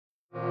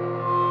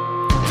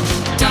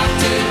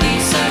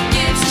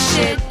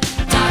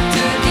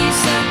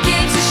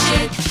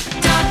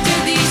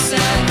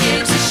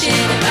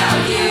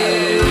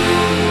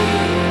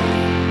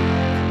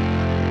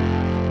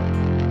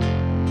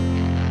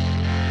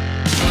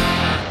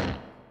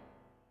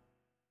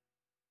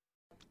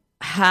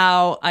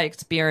how I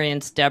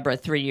experienced Deborah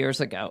 3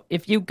 years ago.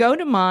 If you go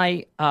to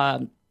my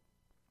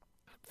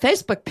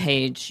Facebook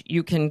page,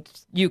 you can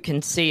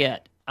see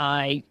it.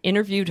 I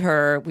interviewed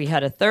her. We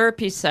had a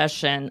therapy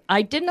session.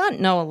 I did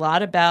not know a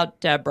lot about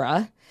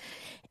Deborah,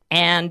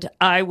 and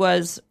I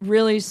was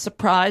really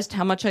surprised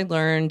how much I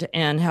learned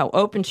and how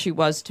open she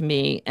was to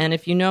me. And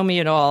if you know me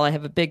at all, I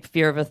have a big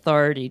fear of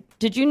authority.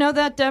 Did you know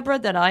that, Deborah,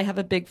 that I have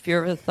a big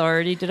fear of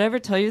authority? Did I ever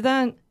tell you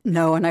that?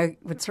 No, and I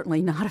would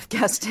certainly not have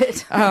guessed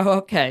it. Oh,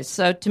 okay.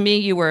 So to me,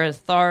 you were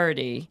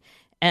authority,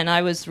 and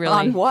I was really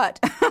On what?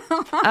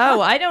 Oh,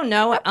 I don't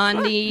know.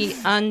 On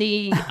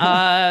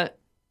the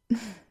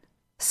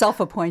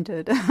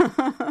Self-appointed.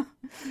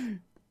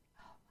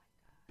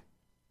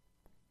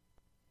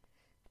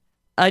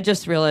 I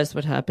just realized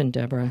what happened,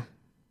 Deborah.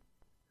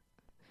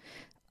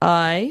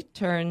 I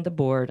turned the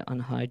board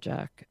on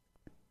hijack,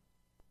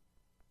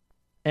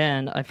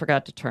 and I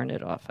forgot to turn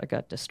it off. I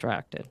got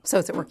distracted. So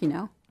is it working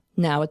now?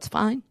 Now it's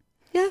fine.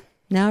 Yeah,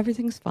 now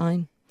everything's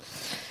fine.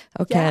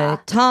 Okay, Yeah.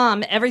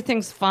 Tom,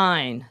 everything's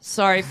fine.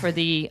 Sorry for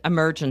the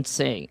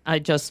emergency. I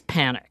just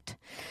panicked,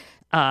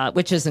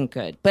 which isn't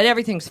good, but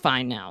everything's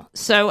fine now.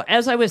 So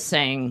as I was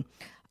saying,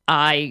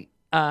 I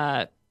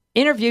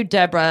interviewed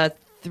Deborah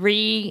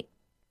three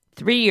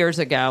years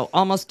ago,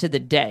 almost to the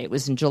day. It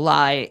was in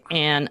July,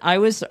 and I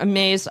was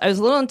amazed. I was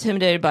a little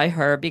intimidated by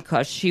her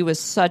because she was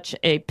such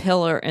a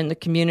pillar in the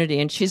community,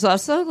 and she's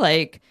also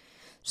like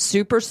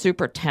super,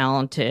 super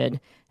talented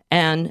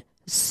and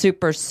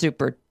super,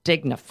 super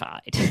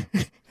dignified.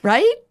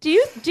 Right? Do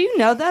you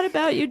know that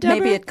about you, Deborah?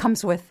 Maybe it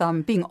comes with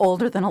being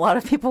older than a lot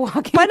of people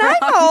walking But around.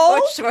 I'm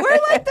old. Bushwick. We're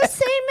like the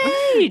same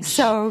age.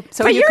 So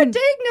but you you're can...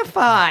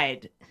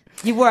 dignified.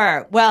 You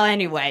were. Well,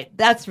 anyway,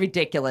 that's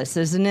ridiculous,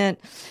 isn't it?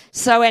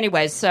 So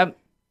anyway,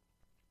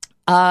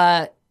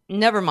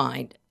 never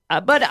mind.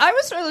 But I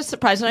was really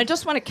surprised, and I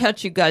just want to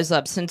catch you guys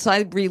up since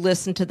I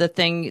re-listened to the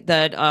thing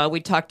that we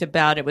talked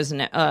about. It was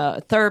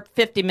a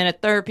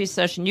 50-minute therapy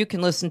session. You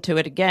can listen to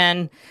it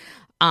again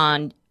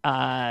on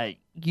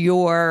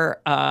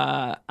your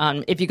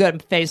if you go to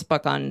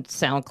Facebook, on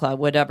SoundCloud,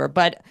 whatever.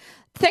 But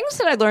things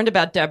that I learned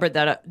about Deborah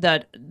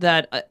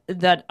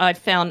that I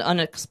found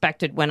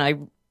unexpected when I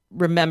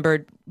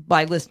remembered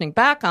by listening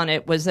back on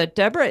it was that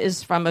Deborah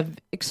is from an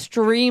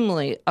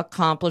extremely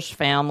accomplished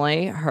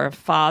family. Her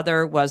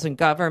father was in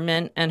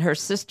government, and her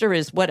sister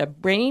is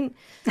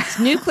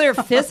nuclear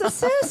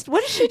physicist?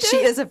 What does she do? She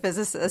is a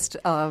physicist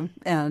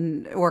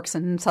and works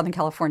in Southern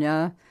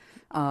California.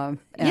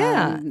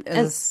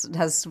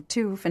 Has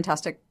two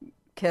fantastic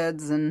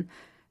kids and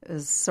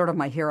is sort of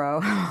my hero.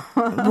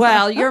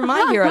 Well, you're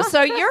my hero.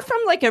 So you're from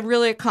like a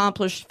really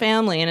accomplished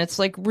family, and it's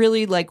like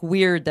really like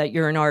weird that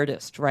you're an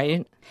artist,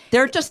 right?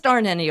 There just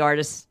aren't any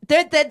artists.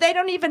 They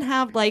don't even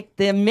have like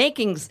the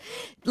makings.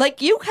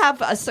 Like you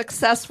have a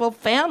successful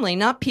family,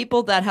 not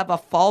people that have a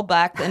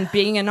fallback in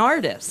being an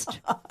artist.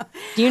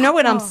 Do you know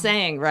what I'm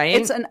saying,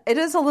 right? It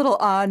is a little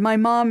odd. My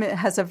mom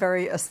has a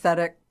very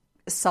aesthetic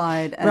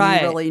side and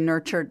really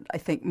nurtured, I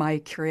think, my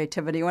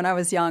creativity when I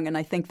was young, and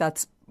I think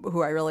that's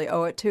who I really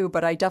owe it to.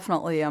 But I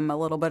definitely am a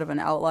little bit of an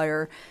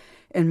outlier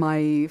in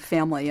my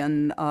family,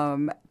 and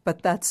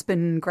but that's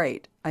been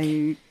great.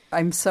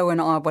 I'm so in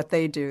awe of what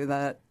they do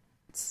that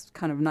it's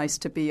kind of nice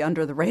to be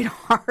under the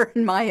radar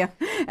in my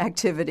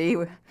activity.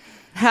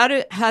 How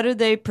do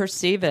they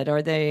perceive it?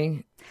 Are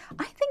they?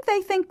 I think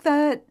they think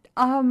that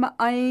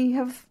I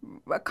have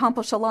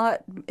accomplished a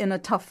lot in a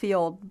tough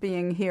field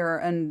being here,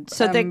 and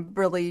so I'm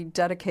really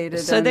dedicated.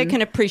 So they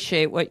can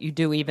appreciate what you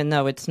do, even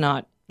though it's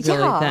not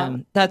really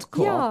them. That's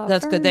cool. Yeah,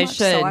 that's good. They should.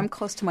 So I'm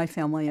close to my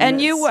family.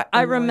 And you,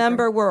 I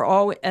remember, were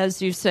always,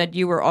 as you said,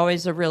 you were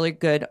always a really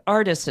good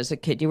artist as a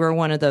kid. You were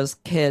one of those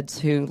kids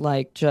who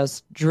like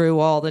just drew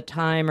all the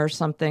time or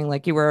something.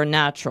 Like you were a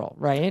natural,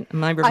 right?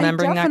 Am I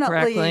remembering that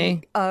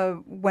correctly? I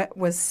definitely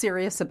was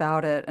serious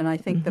about it, and I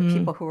think the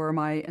people who were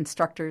my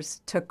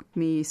instructors took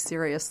me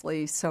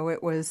seriously. So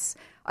it was.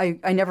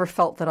 I never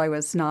felt that I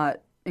was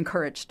not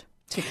encouraged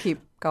to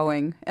keep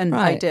going, and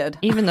I did.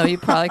 Even though you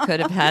probably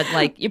could have had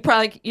you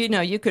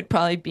could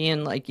probably be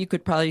in you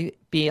could probably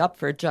be up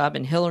for a job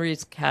in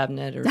Hillary's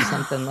cabinet or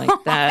something like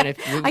that if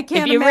you, I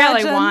can't if you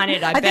imagine. Really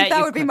wanted. I bet think that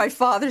you would could. be my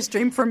father's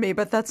dream for me,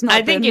 but that's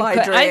not been my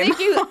dream.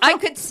 I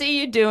could see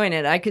you doing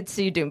it. I could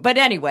see you doing. But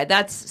anyway,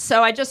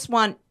 so I just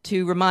want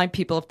to remind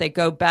people if they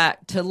go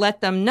back to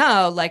let them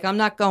know I'm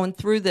not going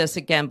through this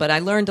again. But I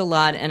learned a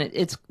lot, and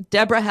it's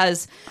Deborah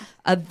has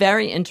a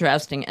very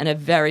interesting and a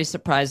very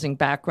surprising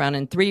background.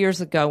 And 3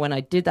 years ago, when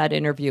I did that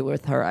interview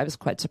with her, I was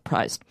quite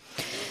surprised.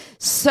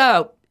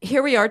 So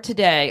here we are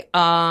today.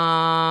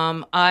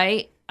 Deborah and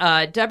I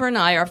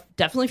are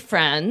definitely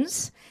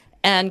friends,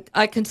 and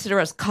I consider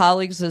us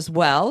colleagues as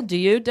well. Do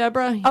you,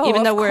 Deborah? Oh,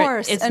 even though of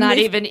course. It's not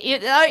even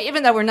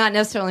though we're not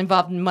necessarily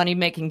involved in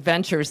money-making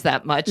ventures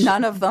that much.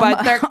 None of them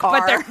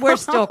but we're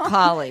still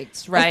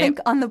colleagues, right? I think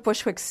on the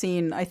Bushwick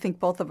scene, I think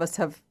both of us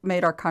have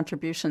made our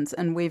contributions,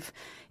 and we've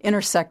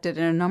intersected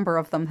in a number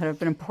of them that have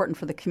been important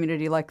for the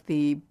community, like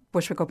the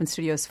Bushwick Open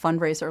Studios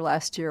fundraiser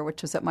last year,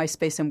 which was at my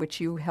space, in which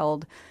you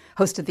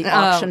hosted the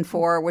auction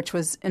for, which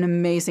was an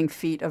amazing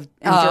feat of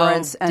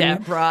endurance and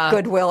Deborah.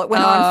 goodwill. It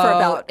went on for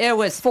about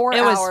 4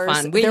 hours.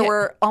 Was fun. There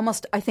were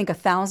almost, I think,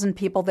 1,000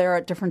 people there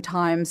at different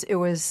times. It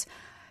was,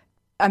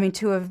 I mean,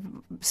 to have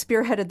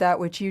spearheaded that,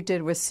 which you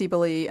did with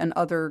Sibley and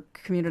other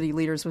community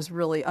leaders, was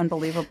really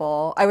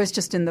unbelievable. I was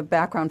just in the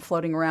background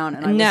floating around,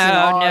 and I was in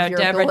awe of your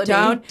Deborah, ability.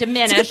 don't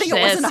diminish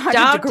this.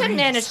 Don't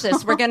diminish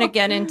this. We're going to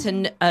get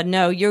into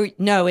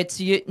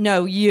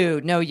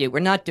you. We're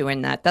not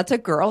doing that. That's a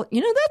girl.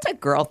 That's a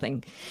girl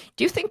thing.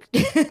 Do you think?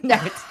 No,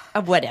 it's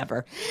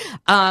whatever.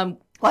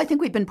 Well, I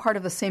think we've been part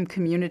of the same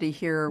community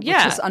here, which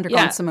has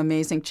undergone some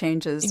amazing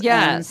changes.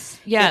 Yes.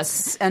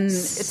 And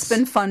it's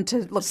been fun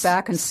to look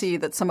back and see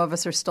that some of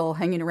us are still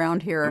hanging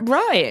around here.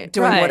 Right.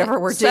 Doing whatever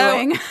we're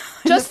doing.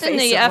 Just in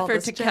the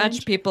effort to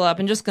catch people up,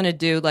 I'm just going to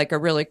do like a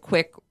really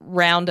quick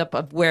roundup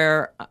of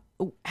where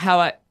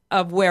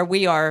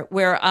we are,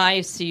 where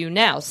I see you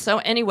now. So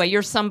anyway,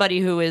 you're somebody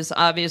who is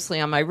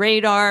obviously on my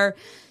radar,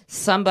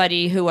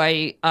 somebody who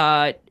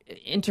I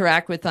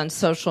interact with on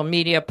social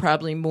media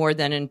probably more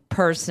than in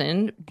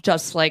person,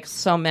 just like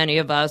so many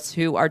of us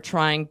who are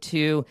trying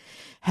to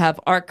have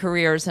our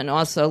careers and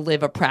also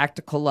live a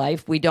practical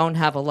life. We don't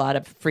have a lot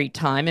of free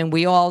time, and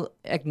we all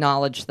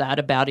acknowledge that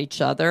about each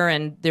other,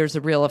 and there's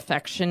a real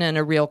affection and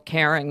a real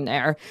caring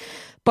there.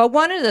 But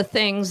one of the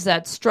things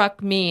that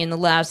struck me in the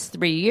last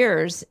 3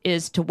 years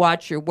is to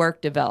watch your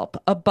work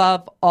develop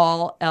above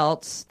all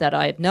else that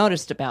I've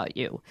noticed about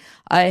you.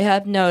 I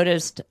have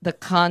noticed the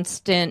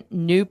constant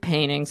new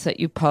paintings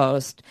that you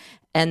post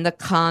and the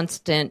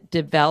constant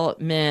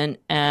development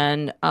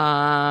and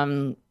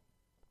what's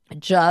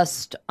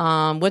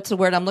the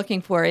word I'm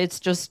looking for? It's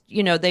just,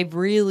 they've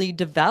really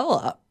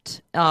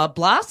developed.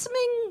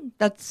 Blossoming?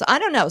 I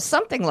don't know,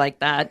 something like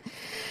that.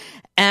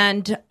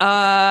 And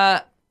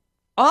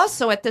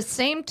also, at the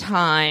same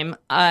time,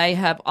 I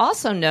have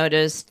also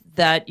noticed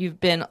that you've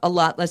been a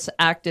lot less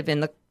active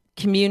in the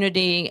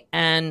community.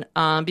 And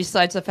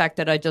besides the fact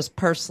that I just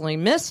personally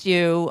miss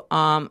you,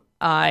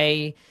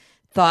 I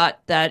thought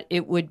that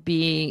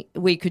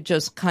we could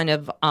just kind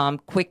of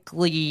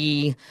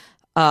quickly,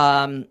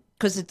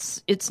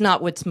 because it's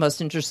not what's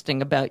most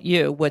interesting about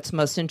you. What's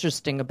most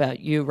interesting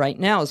about you right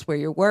now is where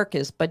your work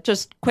is. But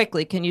just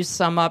quickly, can you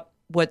sum up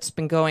what's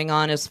been going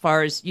on as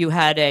far as you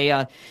had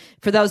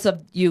for those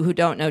of you who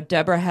don't know,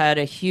 Deborah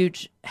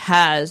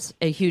has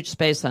a huge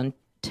space on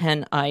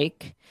 10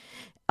 Ike,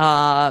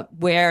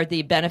 where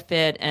the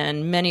benefit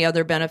and many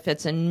other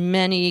benefits and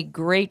many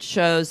great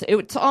shows,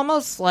 it's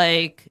almost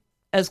like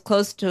as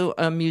close to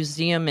a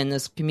museum in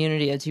this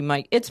community as you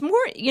might. It's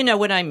more, you know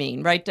what I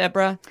mean, right,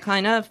 Deborah?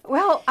 Kind of.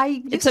 Well,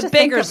 I used to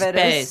think of it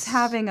as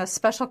having a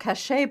special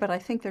cachet, but I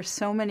think there's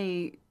so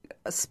many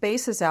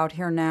spaces out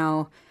here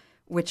now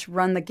which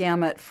run the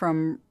gamut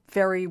from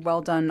very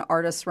well-done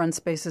artist-run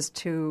spaces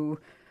to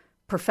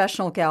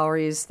professional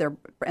galleries,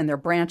 their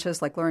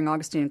branches like Luring,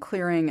 Augustine, and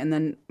Clearing, and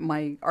then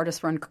my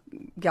artist-run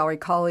gallery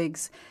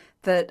colleagues,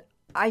 that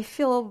I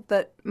feel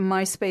that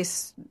my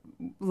space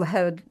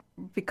had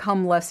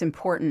become less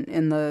important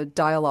in the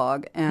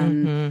dialogue.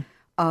 And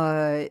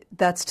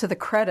that's to the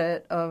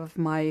credit of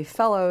my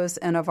fellows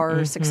and of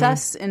our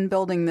success in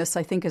building this,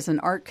 I think, as an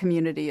art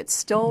community. It's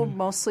still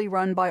mostly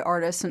run by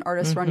artists and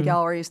artist-run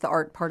galleries, the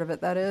art part of it,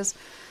 that is.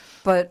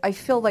 But I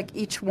feel like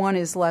each one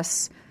is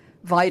less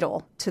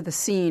vital to the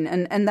scene.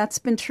 And that's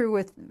been true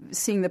with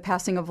seeing the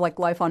passing of like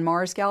Life on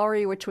Mars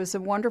Gallery, which was a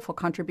wonderful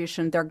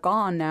contribution. They're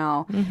gone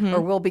now or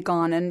will be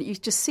gone. And you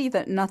just see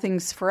that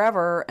nothing's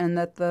forever and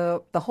that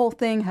the whole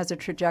thing has a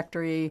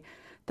trajectory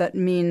that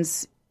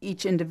means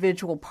each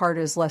individual part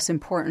is less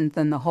important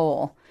than the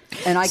whole.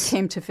 And I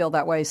came to feel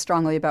that way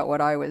strongly about what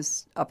I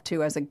was up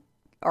to as an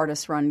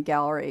artist-run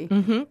gallery.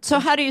 So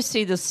how do you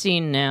see the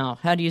scene now?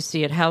 How do you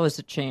see it? How has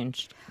it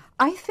changed?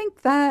 I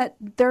think that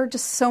there are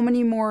just so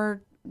many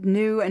more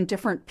new and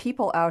different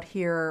people out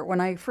here. When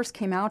I first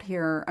came out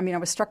here, I mean, I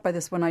was struck by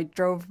this when I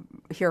drove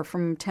here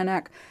from 10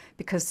 Eck,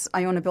 because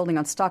I own a building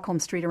on Stockholm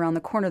Street around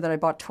the corner that I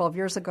bought 12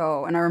 years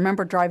ago. And I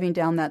remember driving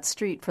down that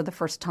street for the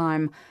first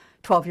time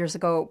 12 years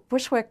ago.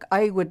 Bushwick,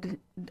 there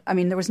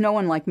was no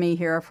one like me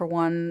here. For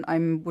one, I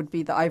would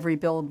be the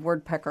ivory-billed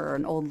woodpecker,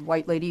 an old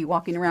white lady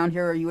walking around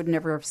here. You would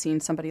never have seen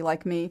somebody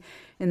like me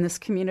in this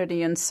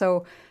community. And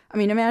so, I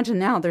mean, imagine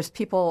now there's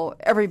people,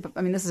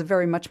 this is a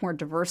very much more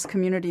diverse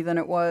community than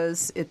it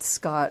was. It's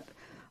got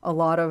a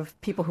lot of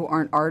people who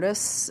aren't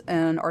artists,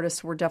 and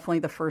artists were definitely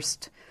the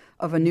first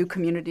of a new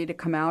community to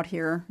come out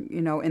here,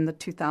 in the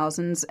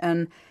 2000s.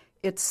 And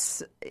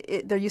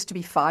there used to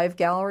be 5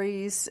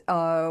 galleries.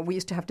 We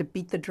used to have to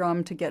beat the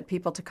drum to get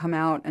people to come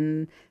out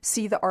and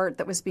see the art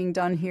that was being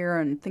done here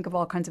and think of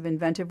all kinds of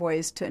inventive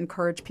ways to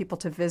encourage people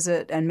to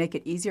visit and make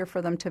it easier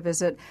for them to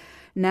visit.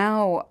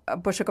 Now,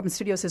 Bushwick Open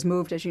Studios has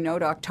moved, as you know,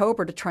 to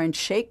October to try and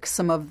shake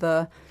some of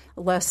the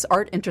less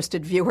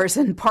art-interested viewers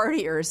and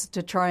partiers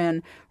to try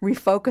and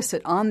refocus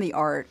it on the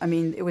art. I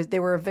mean, they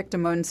were a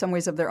victim in some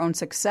ways of their own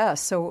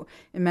success. So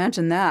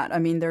imagine that. I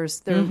mean,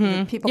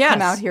 people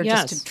come out here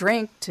just to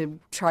drink, to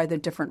try the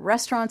different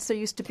restaurants. There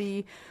used to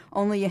be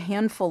only a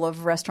handful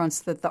of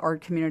restaurants that the art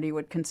community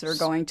would consider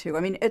going to. I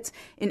mean, it's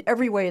in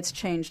every way it's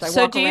changed.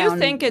 So do you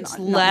think it's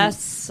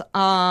less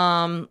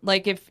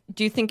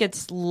do you think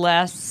it's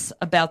less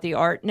about the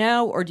art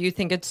now, or do you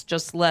think it's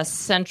just less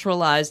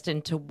centralized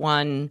into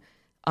one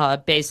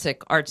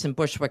basic arts and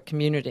Bushwick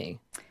community?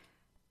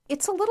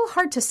 It's a little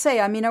hard to say.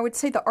 I mean, I would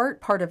say the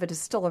art part of it is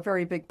still a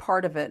very big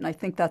part of it, and I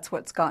think that's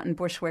what's gotten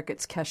Bushwick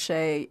its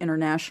cachet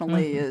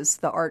internationally. Is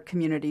the art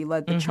community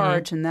led the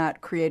charge, and that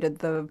created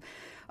the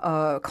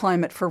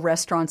climate for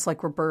restaurants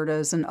like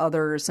Roberta's and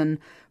others, and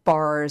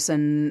bars,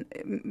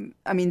 and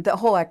I mean, the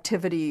whole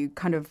activity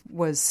kind of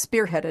was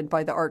spearheaded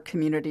by the art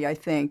community, I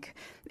think,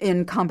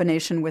 in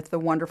combination with the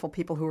wonderful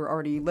people who were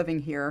already living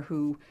here,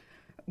 who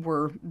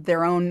were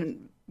their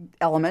own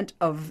element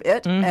of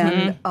it.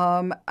 And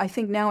I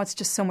think now it's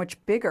just so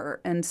much bigger.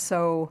 And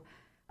so,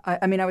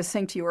 I mean, I was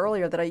saying to you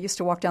earlier that I used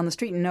to walk down the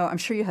street and know, I'm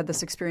sure you had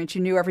this experience,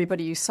 you knew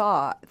everybody you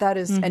saw. That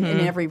is, and in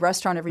every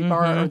restaurant, every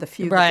bar, or the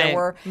few that there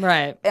were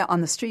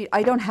on the street.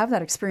 I don't have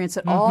that experience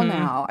at all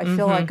now. I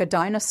feel like a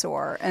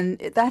dinosaur. And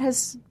that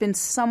has been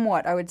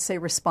somewhat, I would say,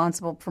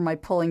 responsible for my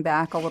pulling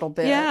back a little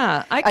bit.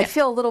 Yeah. I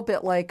feel a little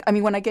bit like, I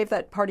mean, when I gave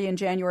that party in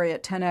January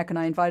at TENEC and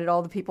I invited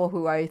all the people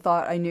who I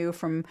thought I knew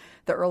from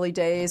the early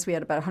days, we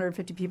had about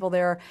 150 people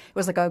there. It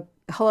was like a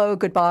hello,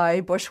 goodbye,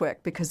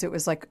 Bushwick, because it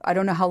was like, I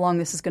don't know how long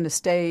this is going to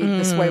stay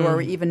this way where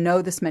we even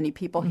know this many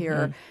people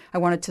here. I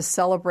wanted to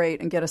celebrate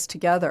and get us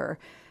together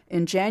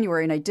in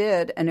January, and I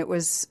did, and it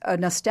was a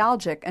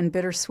nostalgic and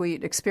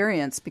bittersweet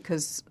experience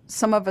because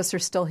some of us are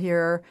still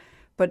here,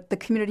 but the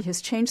community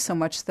has changed so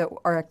much that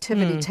our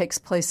activity takes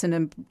place in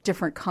a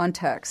different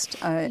context.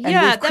 And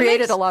we've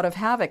created a lot of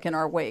havoc in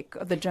our wake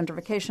of the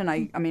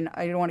gentrification. I mean,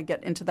 I don't want to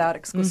get into that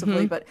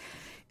exclusively, but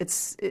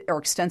or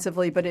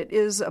extensively, but it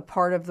is a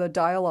part of the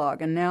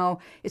dialogue. And now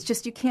it's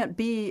just you can't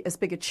be as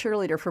big a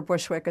cheerleader for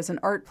Bushwick as an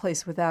art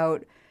place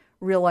without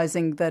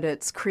realizing that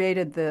it's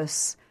created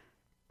this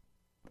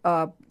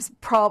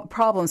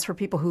problems for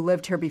people who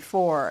lived here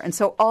before. And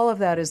so all of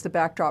that is the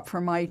backdrop for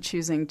my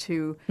choosing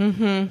to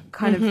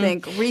kind of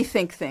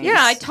rethink things. Yeah,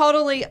 I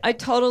totally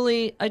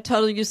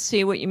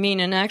see what you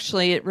mean. And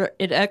actually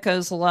it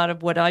echoes a lot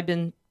of what I've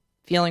been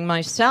feeling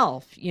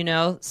myself, you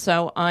know,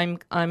 so I'm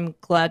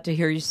glad to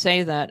hear you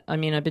say that. I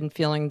mean, I've been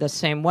feeling the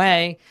same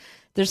way.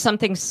 There's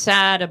something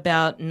sad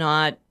about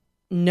not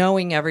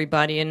knowing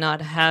everybody and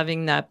not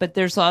having that, but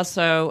it's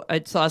also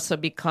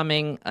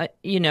becoming,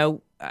 you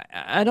know,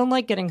 I don't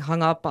like getting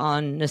hung up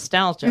on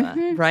nostalgia,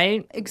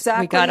 right?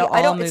 Exactly. We gotta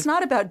all it's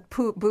not about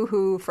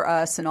boohoo for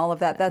us and all of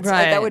that.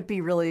 That would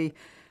be really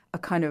a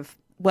kind of.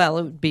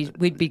 Well,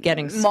 we'd be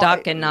getting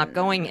stuck and not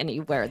going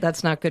anywhere.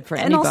 That's not good for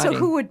anybody. And also,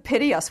 who would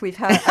pity us? We've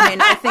had, I mean,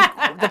 I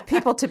think the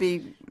people to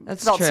be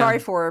felt true. Sorry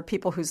for are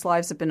people whose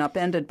lives have been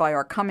upended by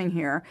our coming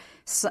here.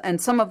 So, and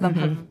some of them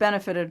have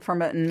benefited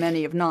from it and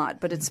many have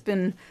not. But it's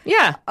been,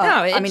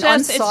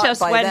 it's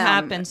just what them.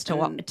 happens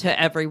to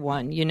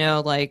everyone. You know,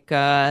 like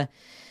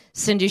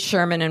Cindy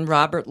Sherman and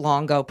Robert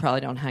Longo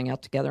probably don't hang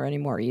out together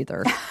anymore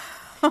either.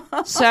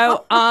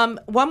 So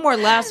one more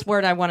last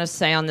word I want to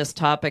say on this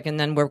topic, and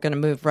then we're going to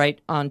move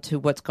right on to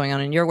what's going on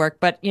in your work.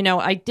 But, you know,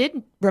 I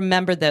did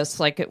remember this,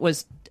 like it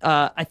was,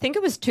 I think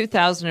it was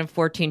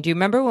 2014. Do you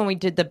remember when we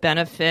did the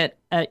benefit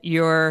at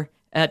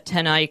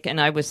TENEC,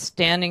 and I was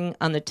standing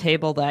on the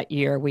table that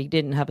year? We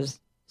didn't have a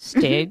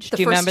stage.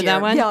 Do you remember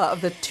that one? Yeah,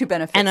 of the two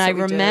benefits. And I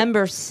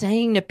remember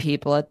saying to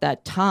people at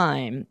that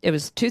time, it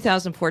was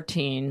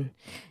 2014,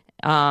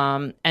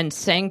 and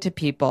saying to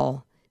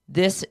people,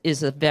 this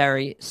is a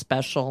very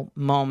special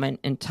moment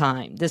in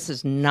time. This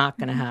is not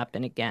going to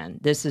happen again.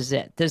 This is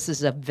it. This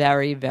is a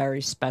very,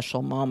 very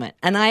special moment.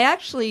 And I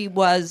actually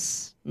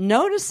was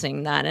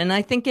noticing that, and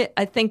I think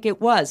it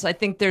was. I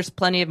think there's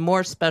plenty of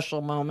more special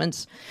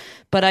moments,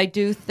 but I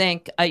do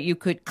think you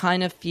could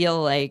kind of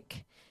feel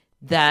like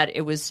that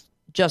it was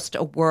just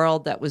a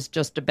world that was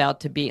just about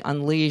to be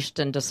unleashed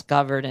and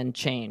discovered and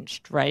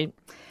changed, right?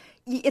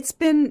 It's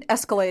been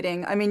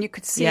escalating. I mean, you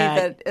could see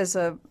that as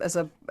a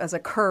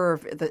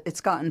curve, that it's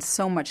gotten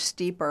so much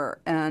steeper,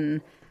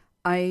 and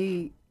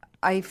I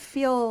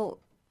feel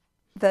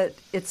that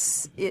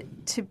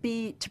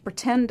to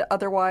pretend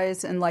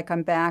otherwise and like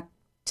I'm back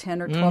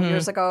 10 or 12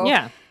 years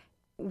ago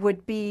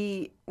would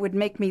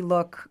make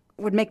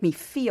me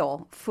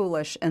feel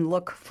foolish and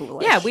look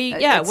foolish.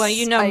 Well,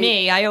 you know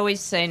me. I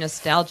always say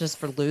nostalgia's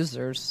for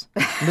losers.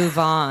 Move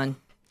on.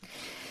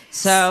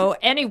 So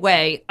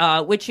anyway,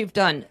 which you've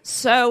done.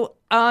 So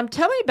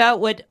tell me about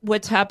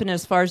what's happened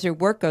as far as your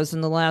work goes in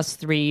the last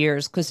 3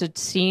 years, because it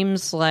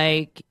seems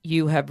like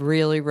you have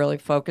really, really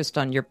focused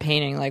on your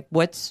painting. Like,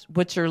 what's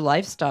your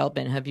lifestyle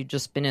been? Have you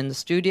just been in the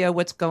studio?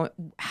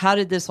 How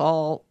did this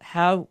all?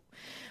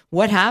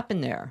 What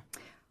happened there?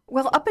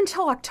 Well, up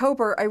until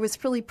October, I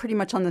was really pretty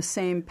much on the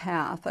same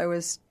path. I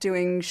was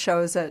doing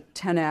shows at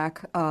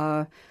TENEC,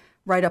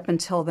 right up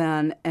until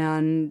then,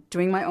 and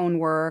doing my own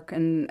work.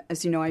 And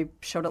as you know, I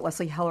showed at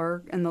Leslie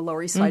Heller in the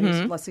Lower East Side.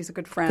 Leslie's a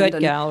good friend. Good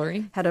and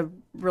gallery. Had a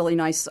really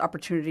nice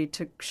opportunity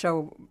to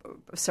show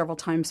several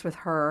times with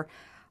her.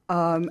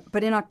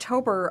 But in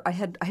October, I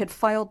had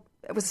filed,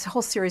 it was a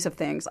whole series of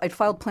things. I'd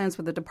filed plans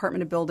with the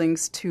Department of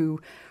Buildings to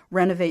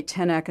renovate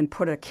Teaneck and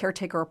put a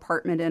caretaker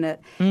apartment in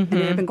it. And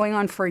it had been going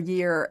on for a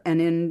year.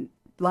 And in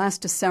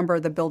last December,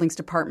 the buildings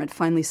department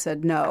finally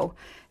said no.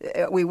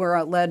 We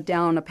were led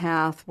down a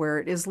path where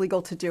it is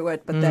legal to do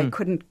it, but they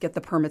couldn't get the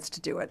permits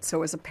to do it. So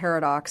it was a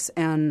paradox.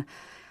 And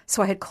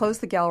so I had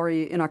closed the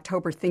gallery in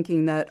October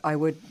thinking that I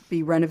would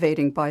be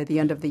renovating by the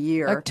end of the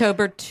year.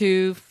 October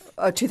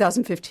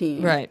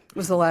 2015 right.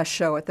 was the last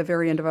show at the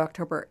very end of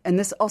October. And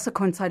this also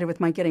coincided with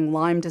my getting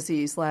Lyme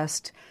disease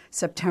last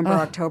September,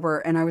 October,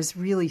 and I was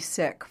really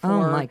sick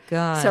for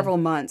several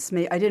months.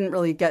 I didn't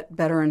really get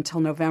better until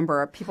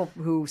November. People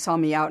who saw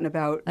me out and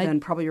about then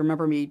probably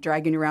remember me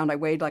dragging you around. I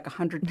weighed like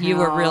 100 pounds. You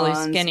were really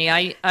skinny.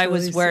 I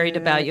was worried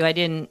about you.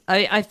 I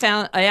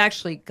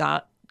actually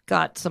got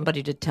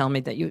somebody to tell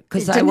me that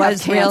because I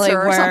was really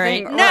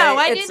worried. No,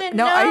 right? I didn't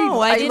know.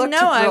 I didn't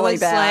know. Really I was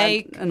bad,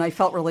 like, and I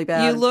felt really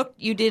bad.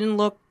 You didn't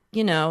look,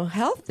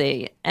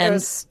 healthy,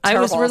 and I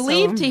was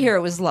relieved to hear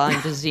it was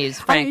Lyme disease.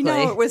 Frankly,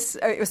 it was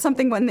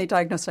something when they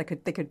diagnosed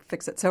they could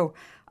fix it. So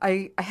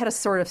I had a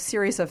sort of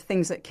series of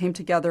things that came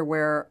together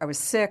where I was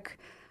sick.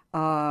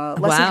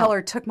 Leslie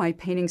Heller took my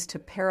paintings to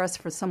Paris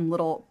for some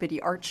little bitty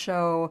art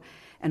show,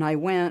 and I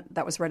went.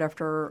 That was right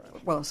after,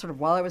 sort of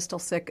while I was still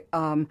sick.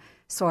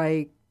 So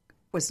I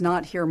was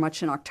not here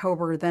much in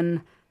October.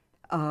 Then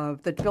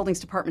the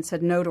buildings department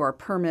said no to our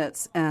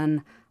permits,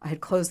 and I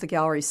had closed the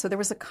gallery. So there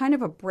was a kind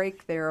of a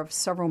break there of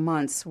several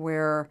months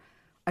where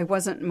I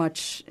wasn't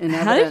much in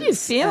evidence.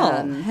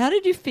 How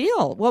did you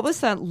feel? What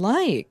was that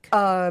like?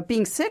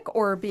 Being sick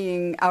or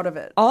being out of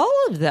it? All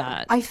of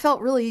that. I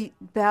felt really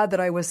bad that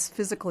I was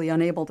physically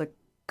unable to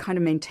kind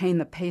of maintain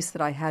the pace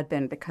that I had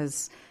been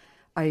because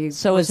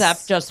So was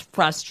that just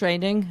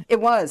frustrating?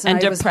 It was. And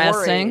I depressing?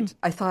 Was worried.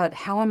 I thought,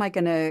 how am I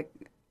going to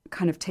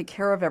kind of take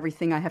care of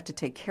everything I have to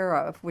take care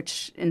of,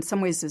 which in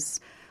some ways is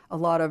a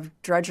lot of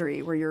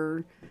drudgery where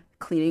you're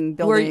cleaning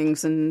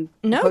buildings and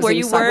where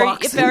you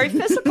sidewalks. were very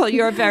physical.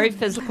 You're a very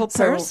physical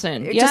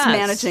person. Just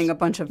managing a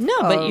bunch of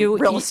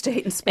real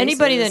estate and spaces.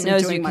 Anybody that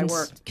knows you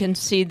can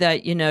see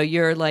that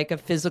you're like a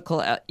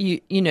physical.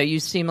 You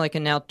seem like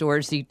an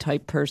outdoorsy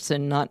type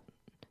person.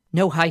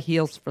 No high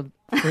heels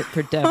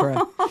for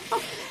Deborah.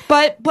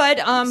 But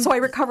so I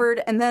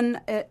recovered, and then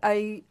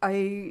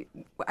I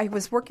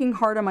was working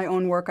hard on my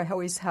own work. I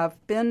always have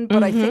been,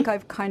 but I think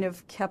I've kind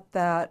of kept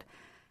that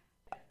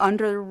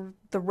under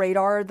the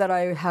radar, that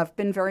I have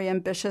been very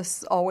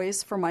ambitious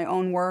always for my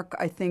own work.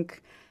 I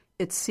think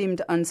it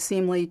seemed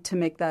unseemly to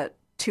make that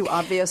too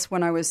obvious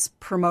when I was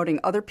promoting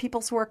other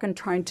people's work and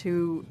trying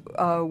to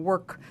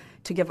work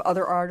to give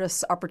other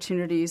artists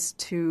opportunities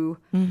to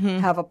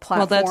have a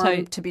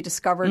platform to be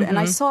discovered. And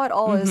I saw it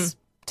all as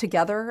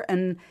together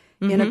and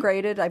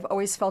integrated. I've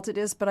always felt it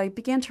is, but I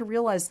began to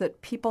realize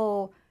that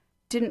people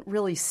didn't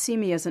really see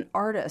me as an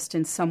artist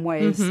in some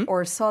ways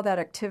or saw that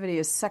activity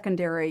as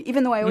secondary,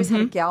 even though I always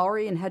had a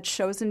gallery and had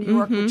shows in New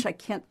York, which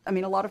a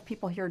lot of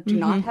people here do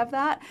not have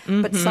that,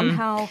 but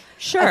somehow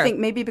I think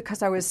maybe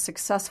because I was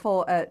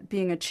successful at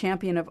being a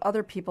champion of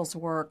other people's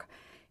work,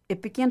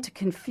 it began to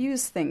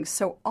confuse things.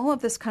 So all of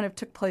this kind of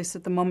took place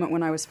at the moment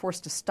when I was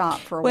forced to stop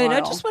for a while. Wait,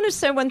 I just want to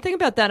say one thing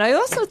about that. I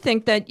also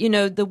think that,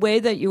 the way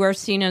that you are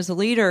seen as a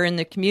leader in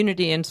the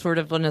community and sort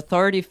of an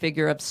authority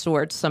figure of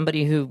sorts,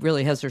 somebody who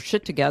really has their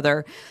shit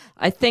together,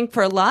 I think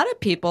for a lot of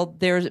people,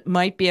 there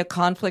might be a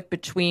conflict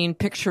between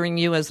picturing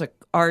you as an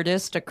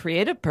artist, a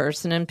creative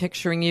person, and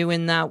picturing you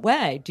in that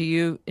way.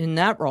 In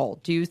that role,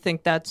 do you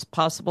think that's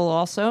possible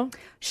also?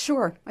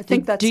 Sure. I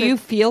think that's Do you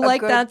feel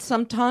like that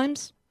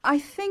sometimes? I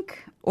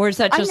think... Or is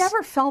that just... I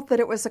never felt that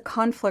it was a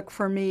conflict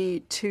for me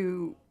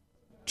to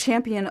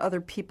champion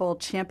other people,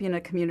 champion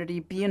a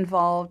community, be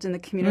involved in the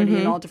community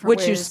in all different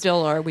ways. Which you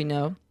still are, we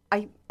know.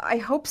 I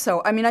hope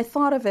so. I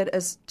thought of it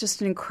as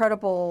just an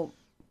incredible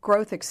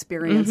growth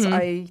experience.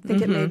 I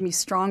think it made me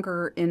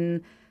stronger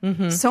in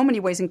so many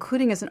ways,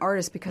 including as an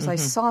artist, because I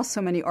saw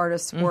so many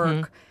artists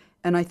work.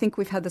 And I think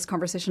we've had this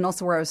conversation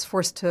also where I was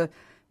forced to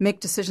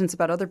make decisions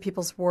about other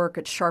people's work.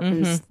 It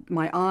sharpens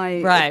my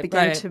eye. It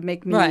began to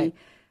make me...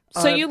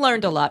 So you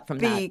learned a lot from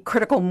that. Be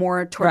critical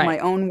more toward my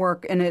own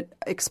work, and it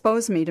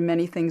exposed me to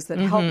many things that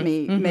helped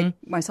me make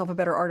myself a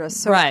better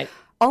artist. So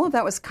all of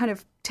that was kind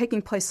of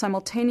taking place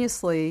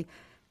simultaneously,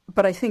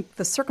 but I think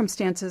the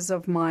circumstances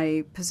of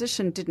my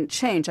position didn't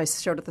change. I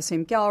showed at the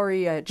same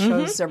gallery. I had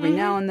shows every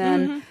now and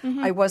then.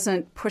 I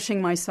wasn't pushing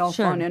myself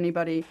on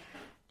anybody.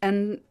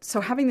 And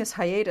so having this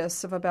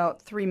hiatus of about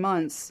 3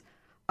 months,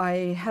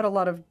 I had a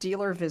lot of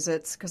dealer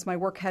visits because my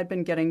work had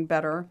been getting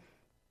better.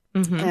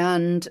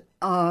 And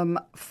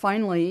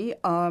finally,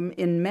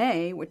 in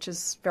May, which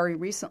is very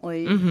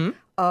recently,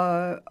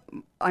 I'm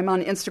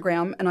on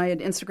Instagram, and I had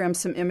Instagrammed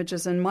some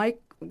images, and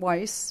Mike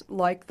Weiss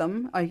liked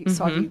them. I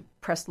saw he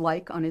pressed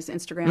like on his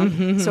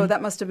Instagram. So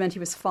that must have meant he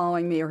was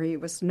following me or he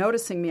was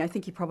noticing me. I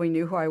think he probably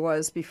knew who I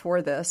was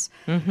before this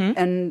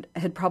and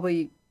had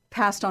probably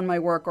passed on my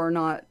work or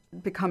not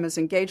become as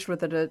engaged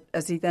with it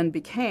as he then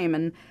became.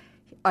 And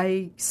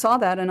I saw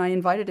that and I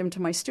invited him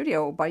to my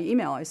studio by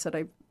email. I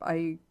said,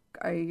 I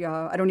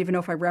don't even know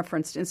if I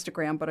referenced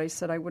Instagram, but I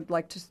said I would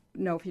like to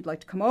know if he'd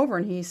like to come over.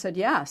 And he said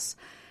yes.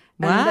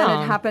 Wow. And then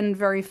it happened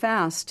very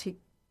fast. He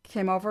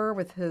came over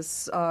with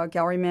his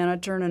gallery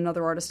manager and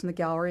another artist in the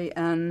gallery.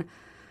 And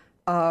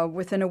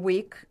within a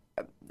week,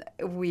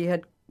 we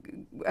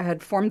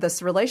had formed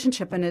this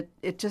relationship. And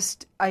it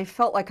just, I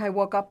felt like I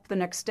woke up the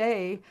next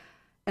day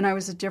and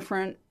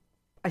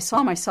I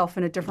saw myself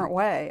in a different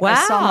way. Wow.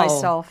 I saw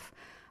myself.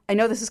 I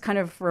know this is kind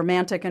of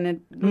romantic and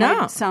it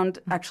might sound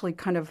actually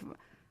kind of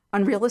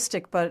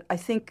unrealistic, but I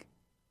think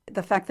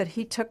the fact that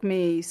he took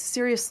me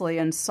seriously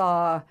and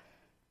saw,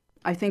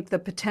 I think, the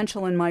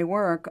potential in my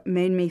work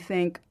made me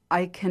think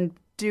I can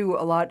do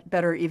a lot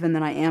better even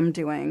than I am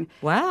doing.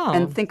 Wow.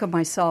 And think of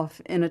myself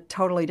in a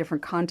totally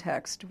different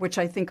context, which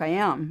I think I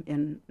am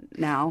in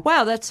now.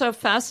 Wow, that's so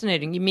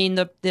fascinating. You mean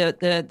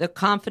the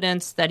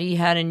confidence that he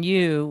had in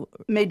you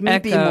made me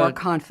be more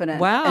confident.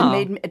 Wow.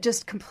 And it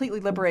just completely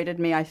liberated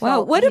me. I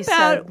felt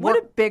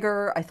work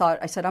bigger.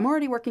 I said, I'm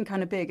already working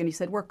kind of big. And he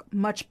said, work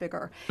much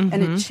bigger.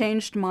 And it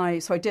changed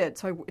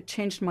it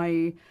changed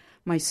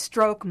my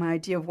stroke, my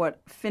idea of what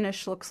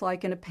finish looks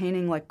like in a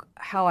painting, like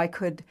how I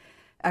could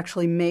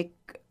actually make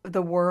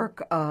the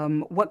work,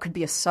 what could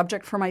be a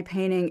subject for my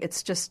painting.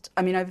 It's just,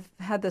 I've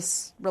had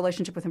this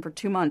relationship with him for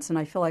 2 months, and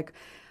I feel like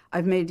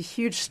I've made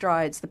huge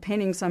strides. The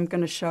paintings I'm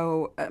going to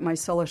show at my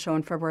solo show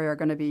in February are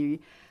going to be,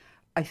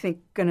 I think,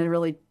 going to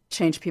really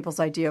change people's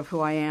idea of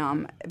who I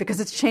am, because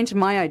it's changed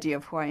my idea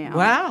of who I am.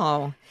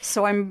 Wow.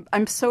 So I'm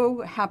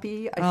so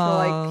happy. I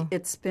feel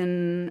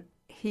like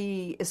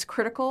he is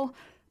critical,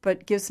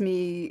 but gives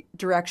me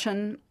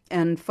direction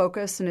and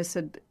focus, and has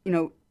said,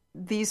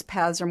 these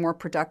paths are more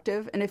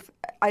productive, and if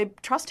I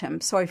trust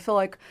him, so I feel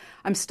like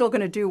I'm still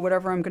going to do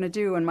whatever I'm going to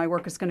do, and my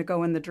work is going to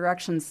go in the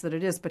directions that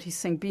it is. But he's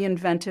saying, be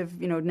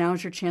inventive.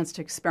 Now's your chance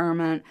to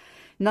experiment.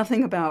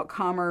 Nothing about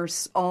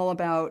commerce. All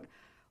about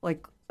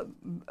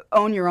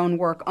own your own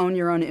work, own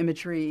your own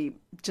imagery.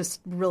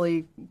 Just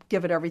really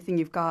give it everything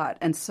you've got.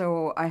 And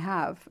so I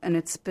have, and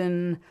it's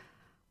been,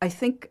 I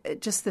think,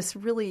 just this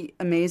really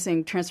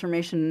amazing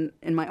transformation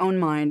in my own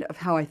mind of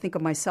how I think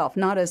of myself.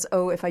 Not as,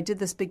 if I did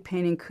this big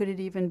painting, could it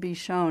even be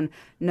shown?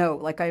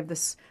 No, I have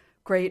this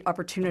great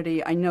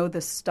opportunity. I know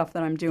this stuff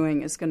that I'm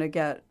doing is going to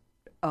get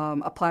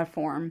a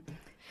platform.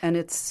 And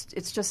it's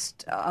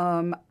just,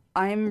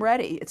 I'm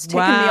ready. It's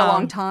taken me a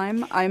long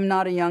time. I'm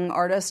not a young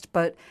artist,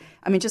 but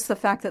just the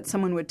fact that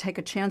someone would take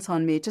a chance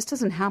on me, it just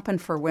doesn't happen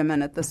for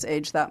women at this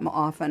age that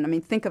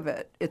often. Think of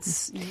it.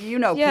 It's,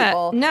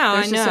 people. No,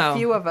 There's just a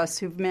few of us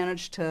who've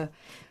managed to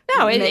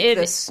make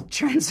this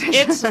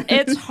transition.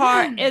 It's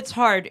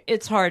hard.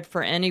 It's hard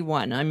for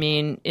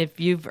anyone. If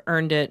you've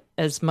earned it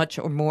as much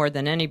or more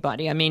than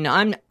anybody.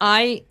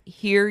 I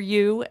hear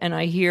you, and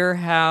I hear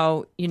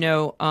how,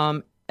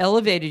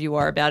 elevated you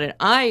are about it.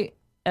 I,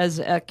 as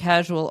a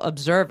casual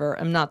observer,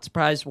 am not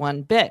surprised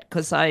one bit,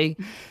 because I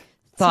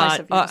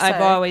thought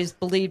I've always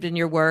believed in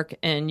your work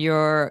and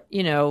your,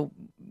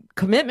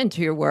 commitment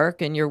to your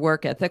work and your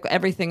work ethic,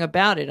 everything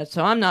about it.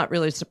 So I'm not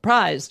really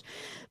surprised.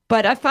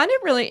 But I find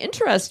it really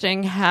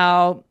interesting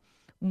how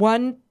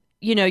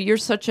you're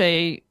such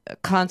a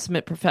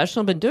consummate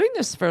professional, been doing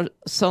this for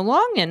so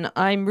long, and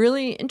I'm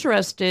really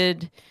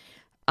interested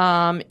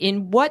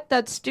in what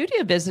that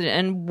studio visit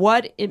and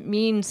what it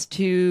means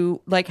to,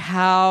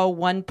 how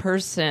one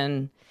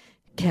person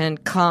can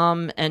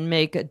come and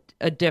make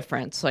a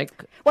difference.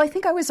 Well, I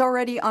think I was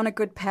already on a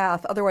good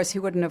path. Otherwise, he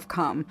wouldn't have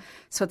come.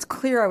 So it's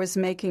clear I was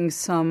making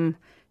some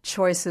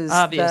choices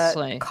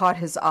that caught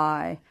his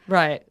eye.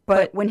 Right.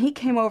 But when he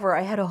came over,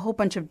 I had a whole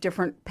bunch of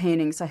different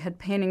paintings. I had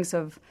paintings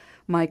of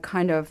my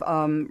kind of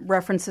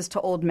references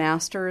to old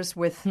masters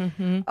with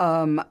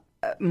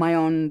my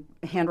own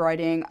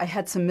handwriting. I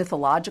had some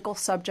mythological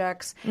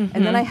subjects.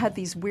 And then I had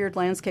these weird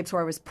landscapes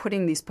where I was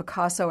putting these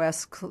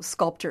Picasso-esque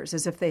sculptures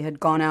as if they had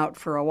gone out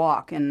for a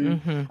walk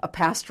in a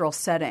pastoral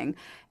setting.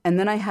 And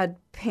then I had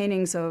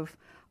paintings of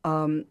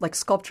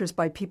sculptures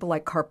by people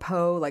like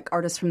Carpeaux,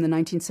 artists from the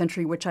 19th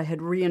century, which I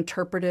had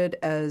reinterpreted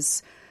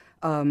as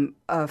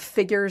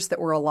figures that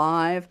were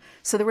alive.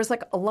 So there was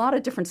a lot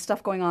of different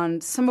stuff going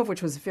on, some of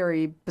which was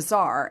very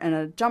bizarre and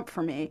a jump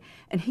for me.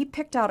 And he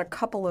picked out a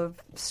couple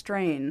of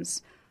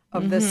strains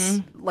of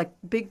this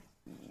big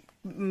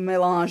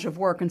melange of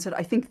work and said,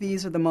 I think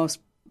these are the most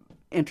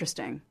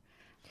interesting.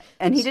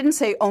 And he didn't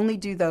say only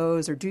do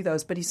those or do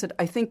those, but he said,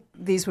 I think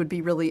these would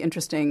be really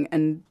interesting,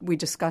 and we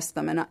discussed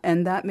them.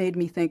 And that made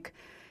me think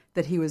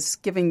that he was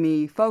giving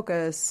me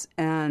focus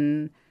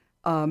and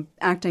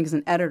acting as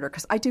an editor,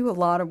 because I do a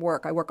lot of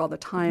work. I work all the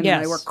time,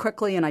 and I work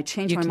quickly, and I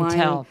change my mind.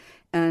 Tell.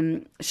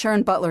 And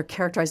Sharon Butler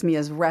characterized me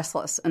as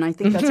restless, and I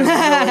think that's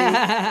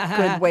a really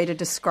good way to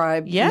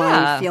describe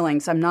my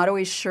feelings. I'm not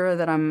always sure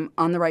that I'm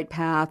on the right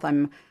path.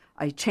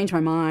 I change my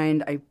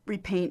mind, I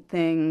repaint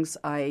things,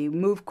 I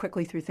move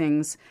quickly through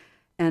things,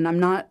 and I'm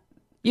not.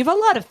 You have a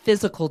lot of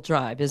physical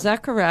drive. Is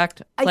that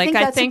correct? I think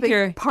that's a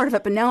big part of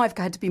it, but now I've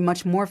got to be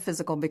much more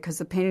physical because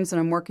the paintings that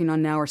I'm working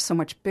on now are so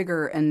much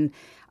bigger, and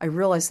I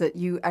realize that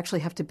you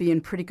actually have to be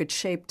in pretty good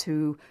shape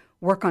to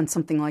work on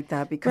something like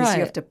that because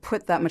you have to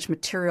put that much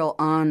material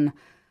on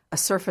a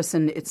surface,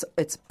 and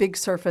it's big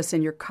surface,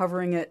 and you're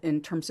covering it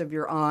in terms of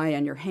your eye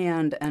and your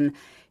hand, and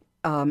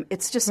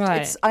it's just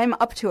I'm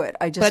up to it.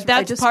 But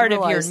that's part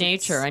of your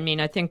nature. I mean,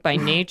 I think by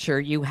nature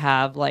you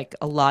have like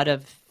a lot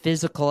of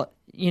physical,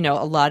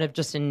 a lot of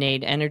just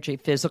innate energy,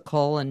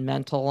 physical and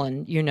mental,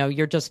 and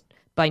you're just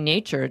by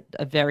nature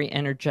a very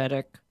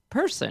energetic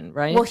person,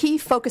 right? Well, he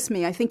focused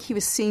me. I think he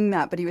was seeing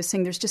that, but he was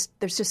saying there's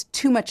just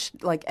too much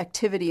like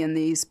activity in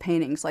these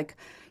paintings. Like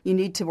you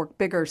need to work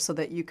bigger so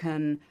that you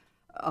can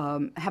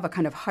have a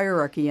kind of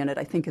hierarchy in it,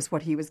 I think is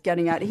what he was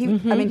getting at. I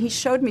mean, he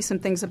showed me some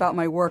things about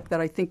my work that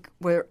I think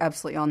were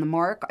absolutely on the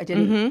mark. I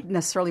didn't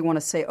necessarily want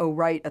to say, oh,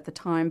 right, at the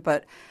time,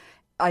 but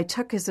I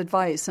took his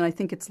advice, and I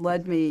think it's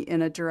led me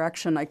in a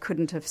direction I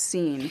couldn't have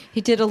seen.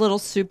 He did a little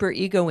super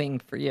egoing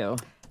for you.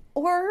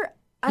 Or...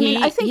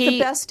 I think the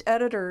best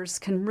editors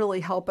can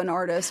really help an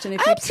artist. And if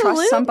you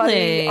trust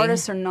somebody,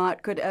 artists are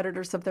not good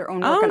editors of their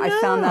own work.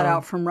 I found that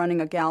out from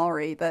running a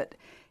gallery, that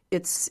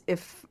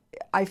if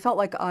I felt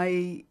like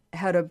I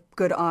had a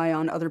good eye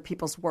on other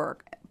people's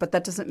work, but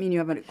that doesn't mean you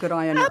have a good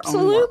eye on your own work.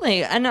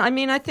 Absolutely. And I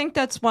mean, I think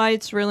that's why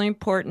it's really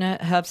important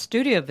to have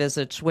studio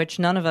visits, which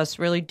none of us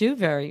really do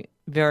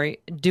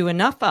do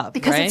enough of,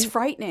 because right? It's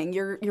frightening.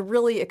 You're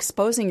really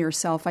exposing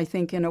yourself, I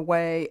think, in a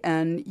way,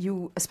 and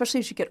you,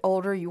 especially as you get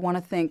older, you want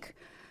to think,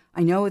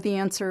 I know the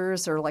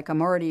answers, or like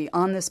I'm already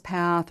on this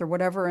path or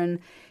whatever, and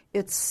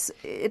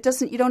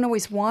you don't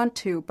always want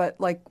to, but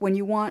like when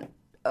you want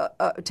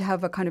to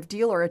have a kind of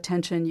dealer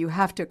attention, you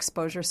have to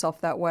expose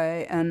yourself that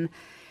way, and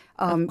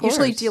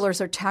usually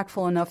dealers are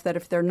tactful enough that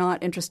if they're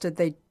not interested,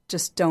 they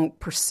just don't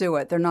pursue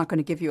it. They're not going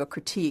to give you a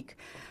critique,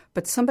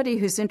 but somebody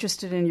who's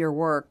interested in your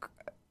work,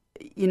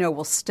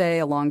 will stay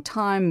a long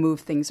time, move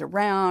things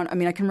around. I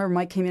mean, I can remember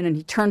Mike came in and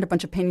he turned a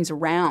bunch of paintings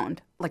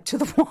around, like to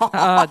the wall.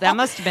 Oh, that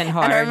must have been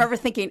hard. And I remember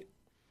thinking,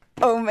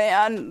 oh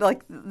man,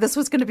 like this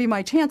was going to be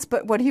my chance.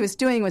 But what he was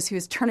doing was he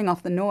was turning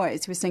off the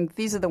noise. He was saying,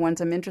 these are the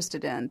ones I'm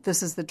interested in.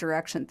 This is the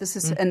direction.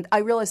 And I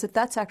realized that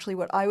that's actually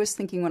what I was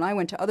thinking when I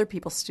went to other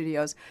people's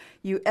studios.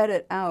 You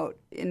edit out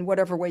in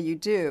whatever way you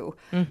do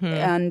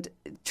and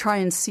try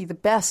and see the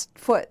best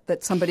foot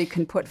that somebody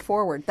can put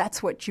forward.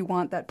 That's what you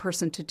want that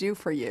person to do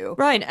for you.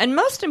 Right. And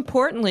most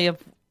importantly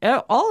of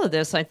all of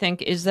this, I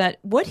think, is that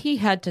what he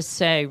had to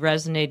say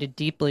resonated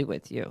deeply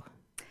with you.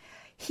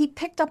 He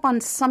picked up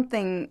on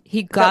something.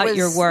 He got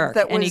your work,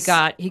 that and was he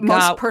got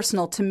most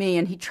personal to me,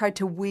 and he tried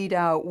to weed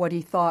out what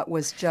he thought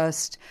was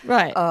just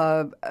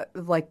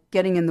like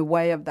getting in the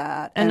way of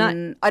that.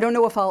 And I don't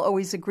know if I'll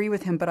always agree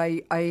with him, but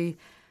I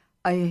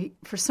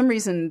for some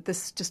reason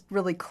this just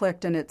really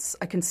clicked, and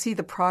I can see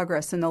the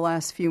progress in the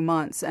last few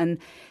months. And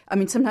I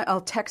mean, sometimes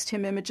I'll text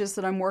him images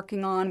that I'm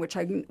working on, which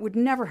I would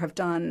never have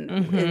done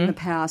in the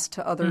past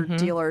to other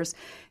dealers,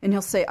 and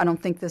he'll say, "I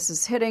don't think this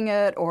is hitting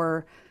it,"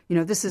 or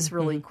this is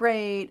really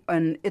great.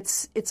 And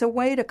it's a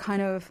way to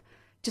kind of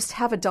just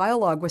have a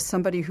dialogue with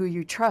somebody who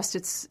you trust.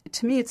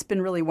 To me, it's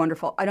been really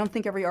wonderful. I don't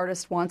think every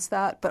artist wants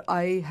that, but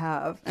I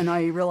have. And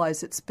I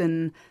realize it's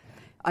been,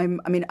 I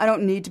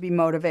don't need to be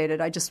motivated.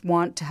 I just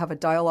want to have a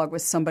dialogue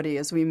with somebody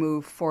as we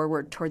move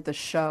forward toward the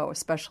show,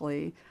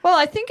 especially. Well,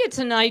 I think it's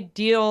an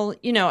ideal,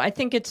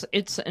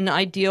 it's an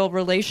ideal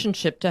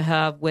relationship to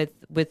have with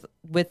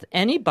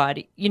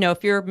anybody.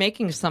 If you're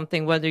making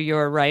something, whether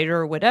you're a writer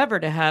or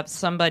whatever, to have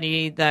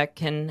somebody that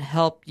can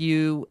help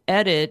you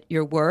edit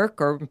your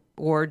work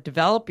or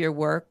develop your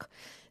work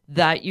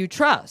that you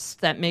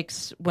trust, that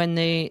makes, when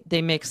they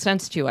make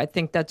sense to you. I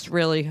think that's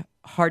really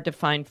hard to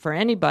find for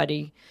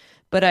anybody.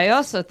 But I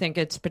also think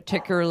it's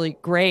particularly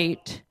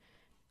great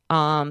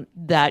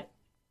that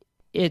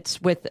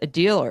it's with a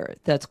dealer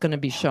that's going to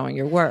be showing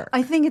your work.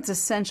 I think it's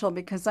essential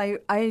because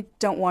I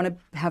don't want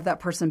to have that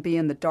person be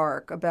in the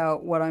dark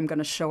about what I'm going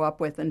to show up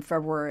with in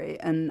February.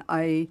 And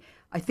I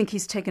think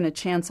he's taken a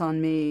chance on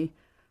me,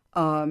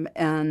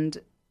 and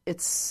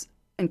it's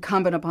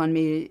incumbent upon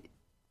me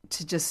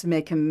to just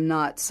make him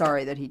not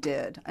sorry that he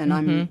did. And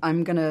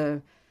I'm going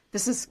to...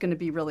 This is going to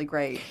be really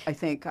great. I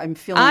think I'm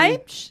feeling. I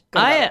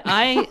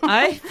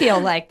feel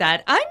like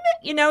that.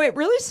 It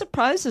really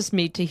surprises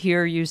me to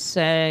hear you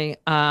say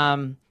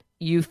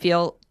you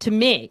feel. To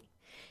me,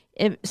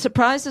 it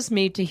surprises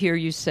me to hear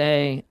you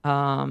say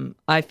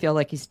I feel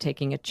like he's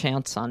taking a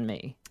chance on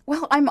me.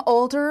 Well, I'm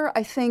older.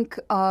 I think.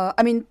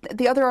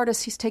 The other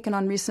artist he's taken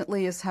on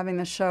recently is having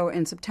the show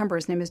in September.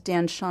 His name is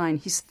Dan Shine.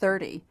 He's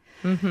 30.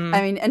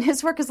 And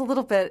his work is a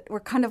little bit. We're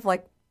kind of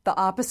like the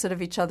opposite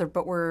of each other,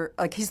 but we're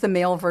like, he's the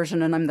male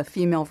version and I'm the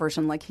female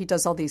version. Like he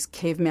does all these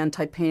caveman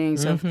type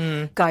paintings of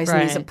guys in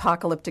these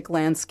apocalyptic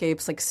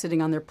landscapes, like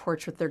sitting on their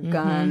porch with their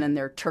gun and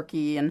their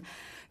turkey, and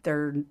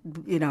their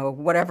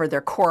whatever,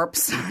 their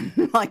corpse,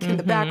 like in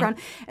the background.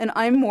 And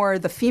I'm more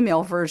the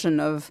female version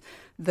of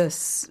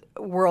this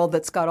world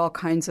that's got all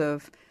kinds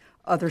of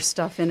other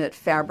stuff in it,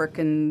 fabric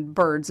and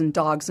birds and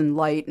dogs and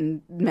light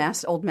and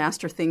old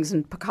master things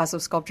and Picasso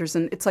sculptures.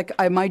 And it's like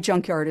my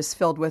junkyard is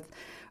filled with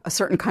a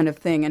certain kind of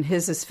thing, and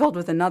his is filled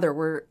with another,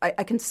 where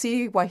I can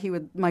see why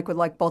Mike would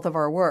like both of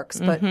our works.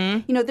 But,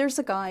 there's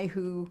a guy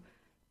who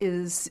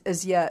is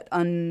as yet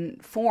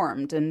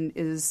unformed and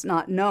is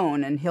not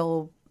known, and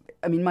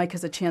Mike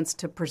has a chance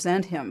to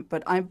present him,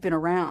 but I've been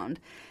around,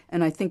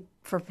 and I think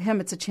for him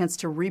it's a chance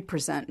to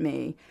represent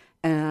me.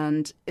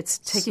 And it's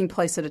taking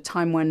place at a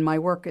time when my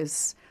work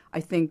is,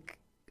 I think,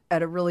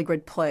 at a really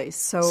good place.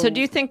 So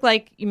do you think,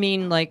 you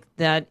mean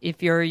that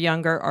if you're a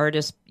younger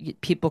artist,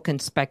 people can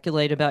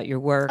speculate about your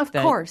work? Of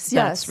course,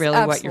 yes. That's really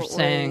absolutely. what you're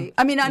saying.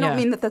 I mean, I don't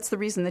mean that that's the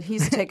reason that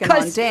he's taken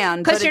on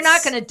Dan. Because you're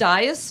not going to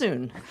die as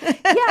soon.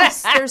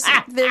 Yes,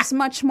 there's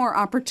much more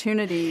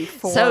opportunity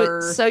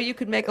for... So you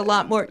could make a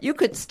lot more. You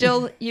could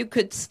still we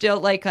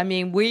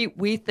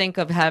think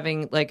of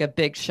having a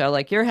big show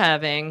like you're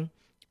having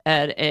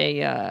at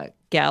a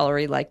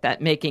gallery like that,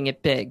 making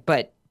it big,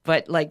 but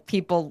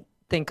people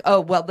think,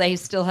 oh, well, they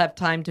still have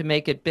time to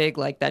make it big,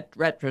 like that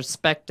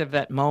retrospective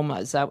at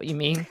MoMA. Is that what you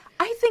mean?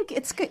 I think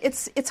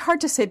it's hard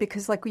to say,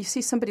 because we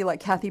see somebody like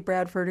Kathy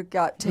Bradford who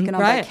got taken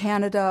on by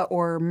Canada,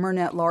 or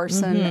Mernette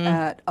Larson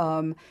at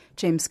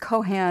James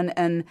Cohan,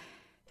 and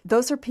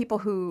those are people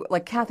who,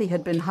 Kathy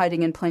had been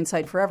hiding in plain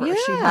sight forever. Yeah.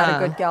 She had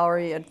a good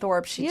gallery at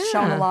Thorpe. She'd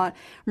shown a lot.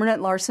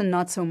 Mernette Larson,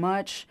 not so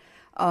much.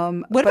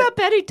 What about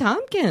Betty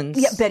Tompkins?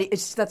 Yeah, Betty.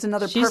 That's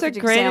another perfect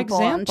example.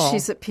 And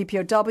she's at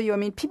PPOW. I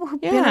mean, people who've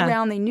been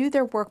around, they knew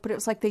their work, but it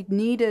was like they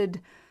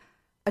needed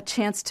a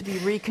chance to be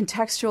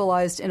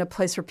recontextualized in a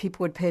place where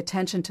people would pay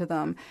attention to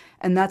them.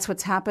 And that's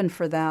what's happened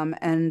for them.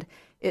 And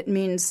it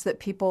means that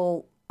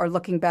people are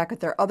looking back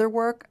at their other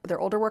work, their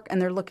older work, and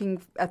they're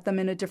looking at them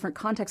in a different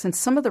context. And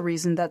some of the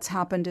reason that's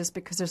happened is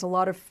because there's a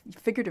lot of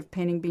figurative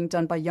painting being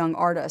done by young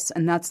artists.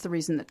 And that's the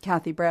reason that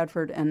Kathy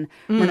Bradford and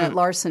Mernette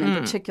Larson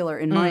in particular,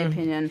 in my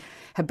opinion,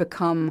 have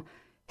become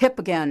hip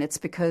again. It's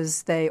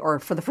because or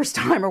for the first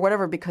time or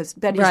whatever, because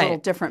Betty's a little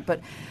different.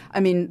 But I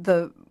mean,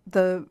 the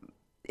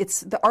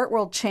art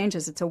world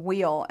changes. It's a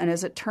wheel. And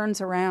as it turns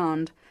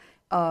around,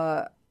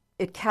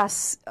 it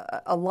casts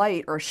a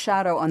light or a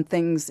shadow on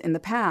things in the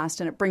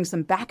past, and it brings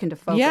them back into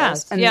focus.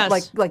 Yes, and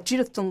like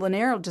Judith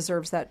Linero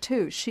deserves that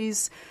too.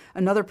 She's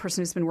another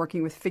person who's been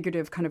working with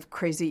figurative kind of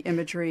crazy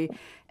imagery,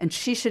 and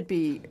she should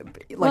be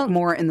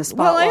more in the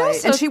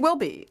spotlight. And she will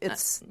be.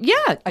 It's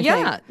I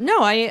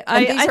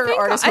think these are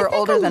artists who are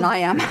older than I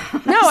am.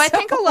 I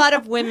think a lot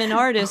of women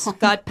artists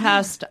got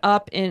passed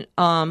up in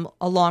a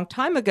long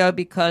time ago,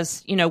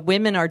 because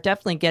women are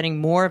definitely getting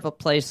more of a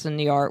place in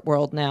the art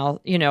world now,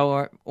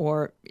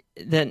 or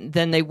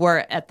than they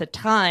were at the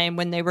time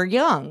when they were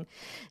young.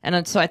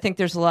 And so I think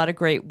there's a lot of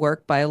great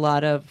work by a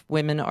lot of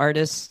women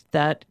artists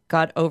that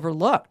got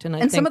overlooked. And I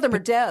think some of them are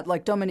dead.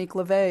 Like Dominique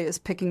Levey is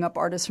picking up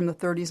artists from the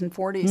 30s and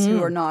 40s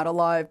who are not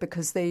alive,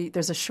 because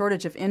there's a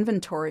shortage of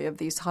inventory of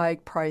these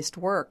high-priced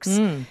works.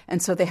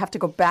 And so they have to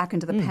go back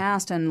into the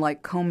past and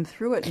comb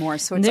through it more.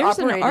 So it's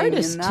operating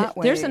in that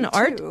way. There's an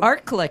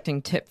art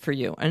collecting tip for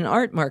you, an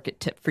art market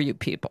tip for you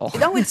people.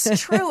 No, it's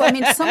true. I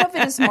mean, some of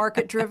it is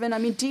market-driven. I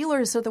mean,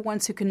 dealers are the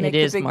ones who can make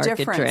the big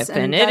difference.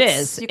 And it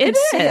is. You can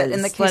see it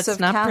in the case of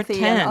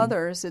Kathy and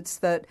others. It's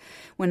that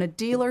when a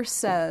dealer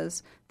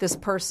says this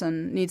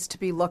person needs to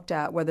be looked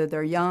at, whether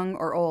they're young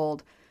or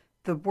old,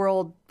 the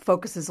world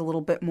focuses a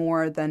little bit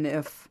more than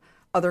if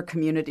other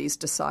communities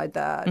decide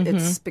that.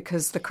 It's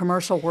because the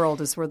commercial world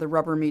is where the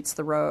rubber meets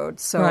the road.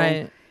 So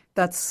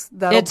It's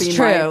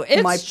true.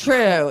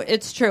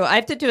 It's true. I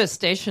have to do a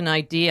station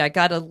ID. I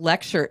got a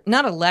lecture,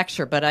 not a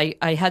lecture, but I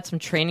had some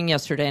training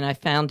yesterday, and I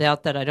found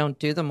out that I don't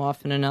do them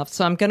often enough.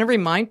 So I'm going to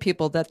remind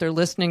people that they're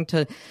listening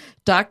to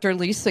Dr.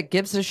 Lisa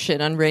Gives a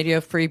Shit on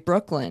Radio Free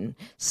Brooklyn.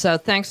 So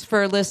thanks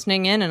for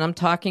listening in, and I'm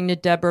talking to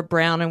Deborah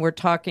Brown, and we're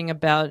talking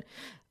about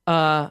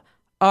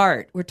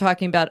art. We're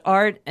talking about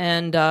art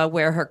and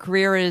where her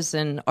career is,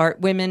 and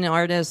women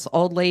artists,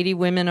 old lady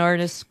women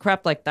artists,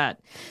 crap like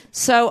that.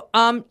 So,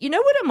 you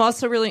know what I'm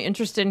also really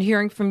interested in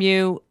hearing from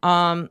you?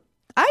 I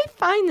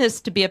find this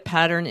to be a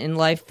pattern in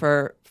life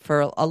for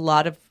a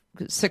lot of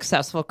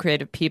successful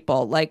creative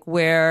people, like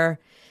where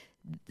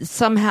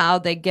somehow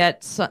they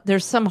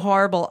there's some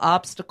horrible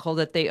obstacle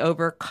that they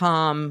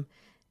overcome,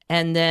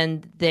 and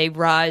then they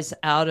rise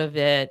out of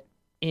it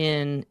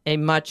in a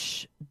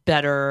much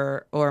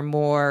better or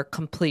more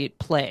complete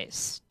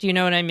place. Do you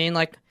know what I mean?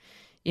 Like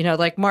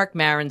Mark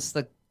Maron's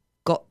the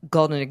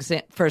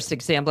first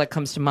example that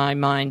comes to my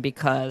mind,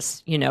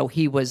 because,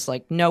 he was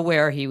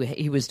nowhere.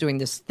 He was doing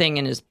this thing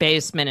in his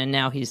basement, and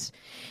now he's,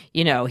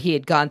 he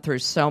had gone through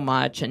so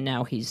much, and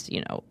now he's,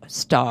 a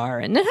star.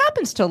 And it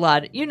happens to a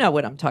lot. You know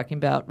what I'm talking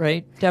about,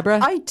 right, Deborah?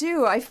 I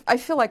do. I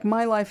feel like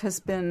my life has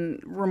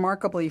been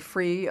remarkably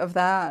free of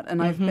that,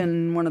 and I've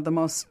been one of the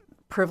most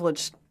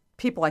privileged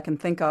people I can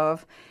think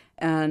of.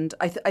 And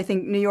I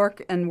think New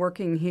York and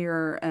working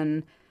here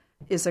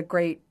is a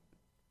great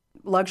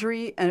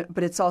luxury,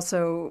 but it's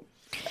also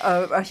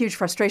a huge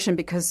frustration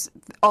because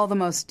all the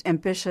most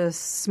ambitious,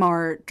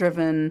 smart,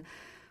 driven,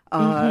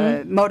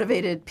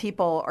 motivated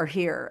people are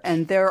here,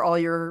 and they're all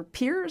your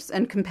peers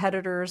and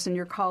competitors and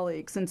your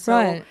colleagues. And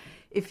so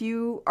if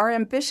you are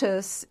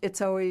ambitious,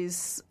 it's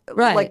always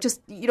like just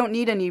you don't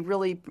need any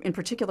really in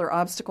particular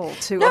obstacle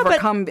to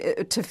overcome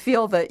to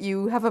feel that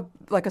you have a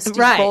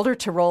steep boulder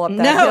to roll up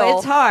that hill.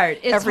 It's hard.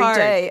 It's every hard.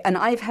 day. And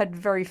I've had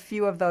very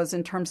few of those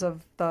in terms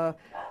of the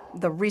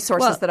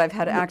resources that I've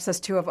had access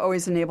to have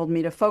always enabled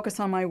me to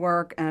focus on my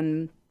work,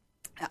 and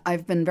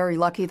I've been very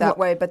lucky that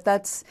way. But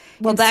that's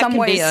in some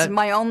ways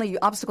my only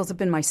obstacles have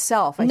been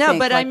myself. I think.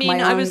 But like I mean,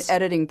 my own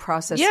editing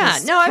process. I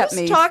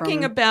was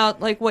talking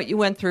about like what you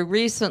went through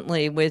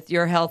recently with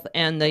your health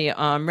and the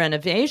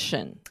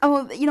renovation.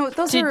 Oh,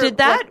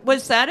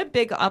 was that a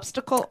big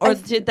obstacle, or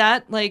did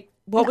that like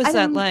what was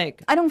that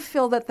like? I don't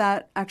feel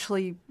that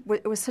actually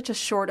it was such a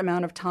short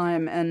amount of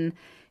time, and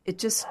it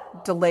just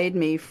delayed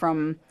me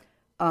from.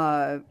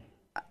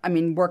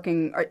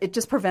 Working. It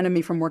just prevented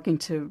me from working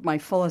to my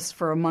fullest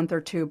for a month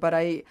or two. But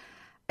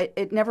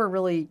it never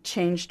really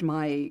changed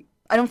my.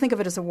 I don't think of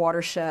it as a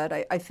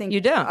watershed. I think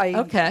you don't.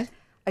 Okay.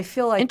 I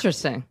feel like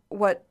interesting.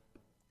 What.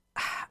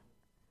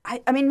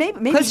 Maybe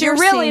because you're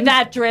really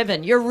that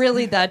driven. You're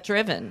really that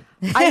driven.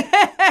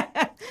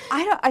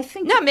 I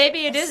think no.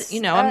 Maybe it is.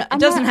 It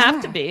doesn't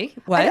have to be.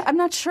 What? I'm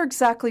not sure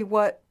exactly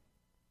what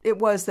it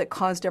was that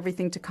caused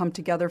everything to come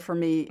together for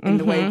me in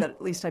the way that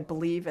at least I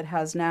believe it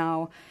has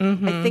now.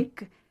 I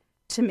think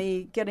to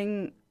me,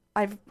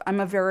 I'm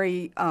a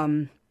very,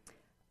 I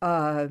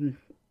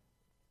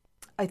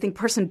think,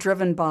 person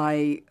driven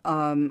by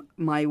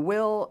my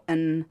will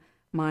and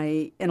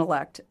my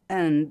intellect.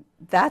 And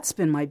that's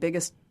been my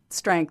biggest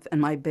strength and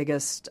my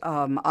biggest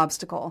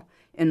obstacle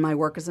in my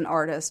work as an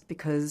artist,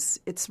 because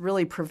it's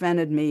really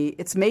prevented me.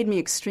 It's made me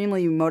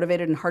extremely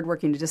motivated and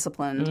hardworking and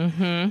disciplined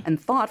and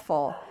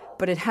thoughtful.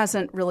 But it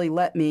hasn't really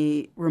let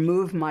me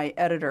remove my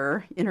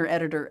inner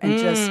editor, and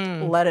just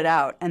let it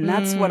out. And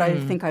that's what I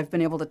think I've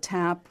been able to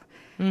tap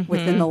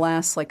within the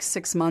last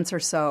 6 months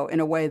or so in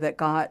a way that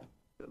got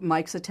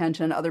Mike's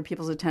attention, other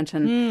people's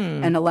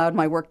attention, and allowed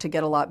my work to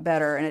get a lot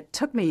better. And it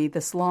took me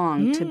this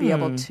long to be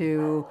able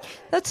to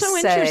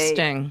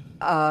interesting.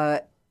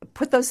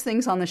 Put those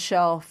things on the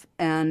shelf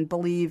and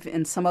believe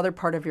in some other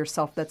part of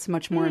yourself that's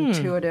much more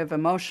intuitive,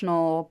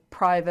 emotional,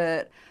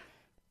 private.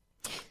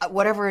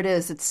 Whatever it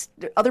is, it's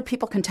other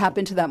people can tap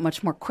into that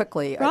much more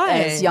quickly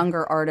as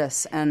younger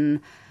artists,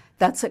 and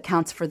that's what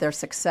counts for their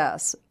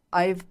success.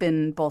 I've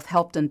been both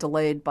helped and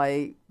delayed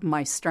by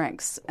my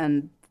strengths,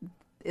 and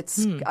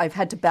I've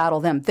had to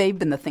battle them. They've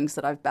been the things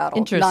that I've battled,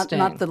 Interesting.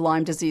 not the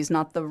Lyme disease,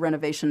 not the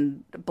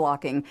renovation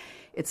blocking.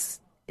 It's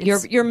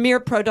your mere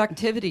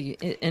productivity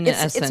in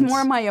essence. It's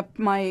more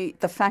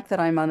the fact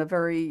that I'm on a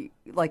very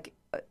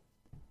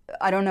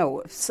I don't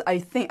know. I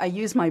think I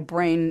use my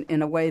brain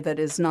in a way that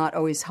is not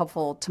always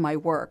helpful to my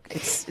work.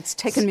 It's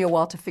taken me a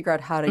while to figure out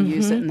how to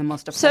use it in the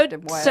most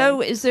effective way.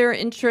 So is there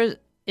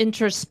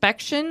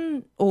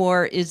introspection,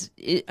 or is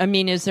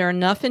there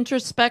enough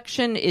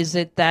introspection? Is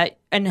it that,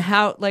 and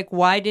how,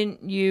 why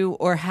didn't you,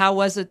 or how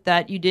was it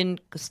that you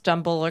didn't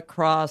stumble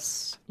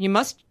across,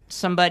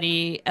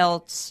 somebody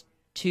else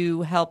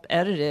to help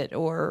edit it,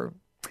 or...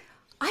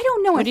 I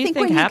don't know. What I think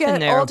when you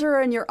get older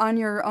and you're on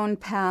your own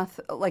path,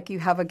 like you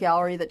have a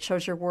gallery that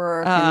shows your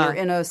work and you're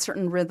in a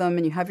certain rhythm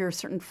and you have your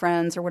certain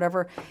friends or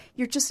whatever,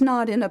 you're just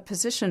not in a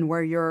position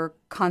where you're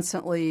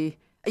constantly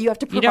 – you have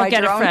to provide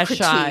your own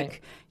critique. Eye.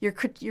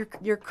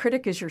 Your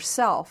critic is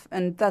yourself,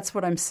 and that's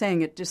what I'm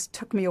saying. It just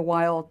took me a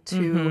while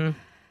to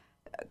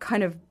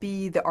kind of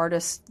be the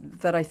artist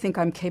that I think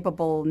I'm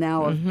capable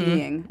now of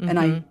being, and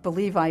I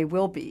believe I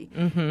will be.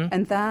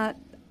 And that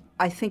 –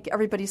 I think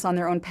everybody's on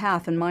their own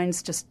path, and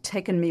mine's just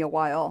taken me a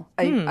while.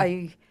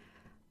 I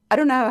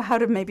don't know how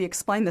to maybe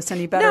explain this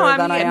any better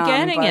than I am. I'm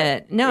getting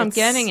it. No, I'm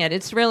getting it.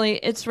 It's really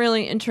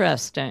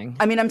interesting.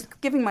 I mean, I'm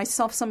giving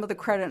myself some of the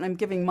credit, and I'm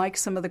giving Mike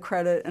some of the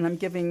credit, and I'm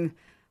giving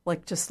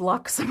just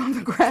luck some of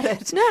the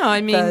credit. No,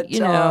 I mean,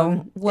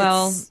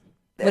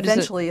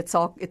 eventually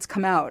it's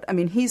come out. I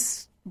mean,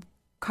 he's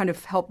kind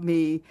of helped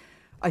me,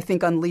 I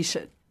think, unleash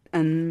it.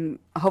 And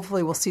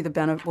hopefully we'll see the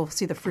benefit. We'll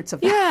see the fruits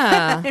of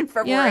that in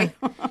February.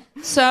 Yeah.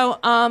 So,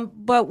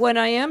 but what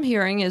I am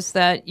hearing is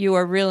that you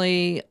are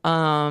really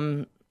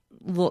loving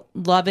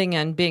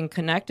and being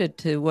connected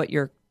to what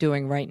you're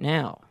doing right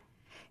now.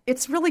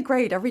 It's really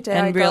great. Every day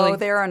I go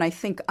there, and I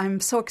think I'm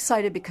so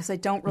excited because I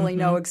don't really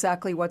know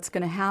exactly what's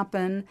going to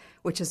happen,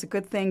 which is a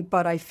good thing.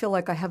 But I feel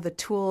like I have the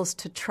tools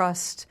to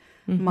trust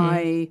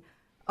my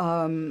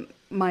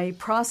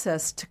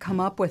process to come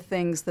up with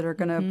things that are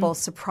going to both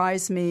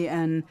surprise me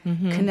and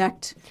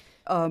connect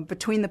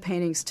between the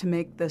paintings to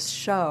make this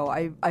show.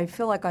 I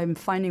feel like I'm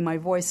finding my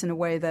voice in a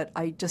way that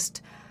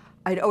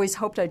I'd always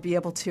hoped I'd be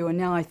able to, and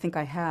now I think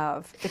I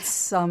have.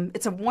 It's a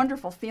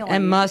wonderful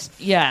feeling.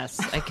 Yes,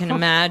 I can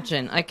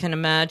imagine. I can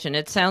imagine.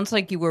 It sounds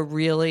like you were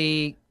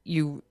really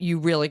you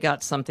really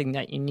got something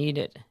that you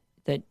needed,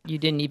 that you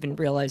didn't even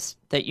realize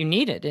that you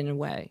needed in a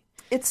way.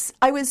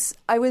 I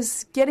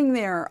was getting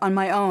there on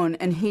my own,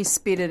 and he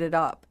speeded it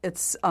up.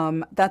 It's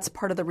that's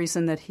part of the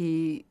reason that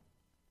he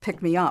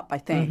picked me up, I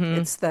think.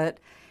 It's that,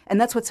 and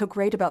that's what's so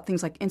great about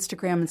things like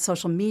Instagram and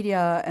social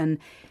media, and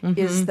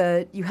is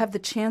that you have the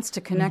chance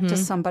to connect to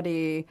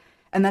somebody.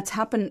 And that's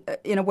happened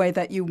in a way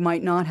that you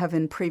might not have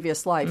in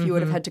previous life. You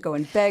would have had to go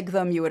and beg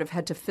them. You would have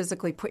had to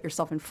physically put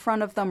yourself in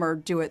front of them or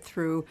do it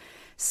through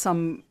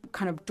some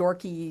kind of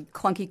dorky,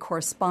 clunky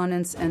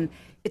correspondence. And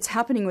it's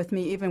happening with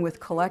me even with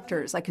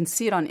collectors. I can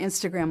see it on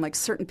Instagram. Like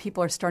certain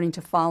people are starting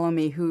to follow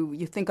me who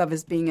you think of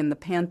as being in the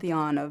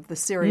pantheon of the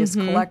serious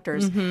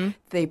collectors.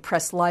 They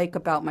press like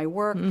about my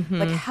work.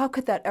 Like how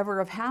could that ever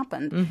have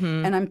happened?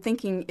 And I'm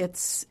thinking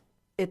it's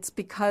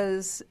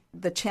because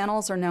the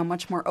channels are now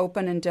much more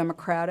open and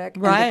democratic,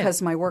 and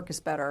because my work is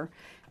better.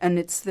 And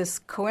it's this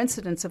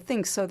coincidence of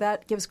things. So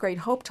that gives great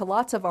hope to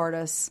lots of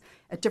artists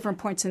at different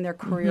points in their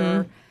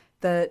career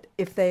that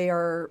if they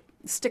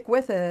stick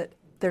with it,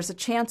 there's a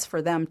chance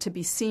for them to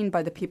be seen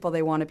by the people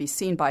they want to be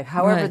seen by,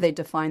 however they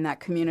define that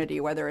community,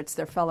 whether it's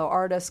their fellow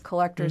artists,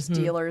 collectors,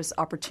 dealers,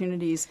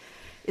 opportunities.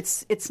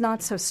 It's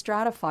not so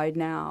stratified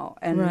now,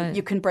 and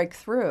you can break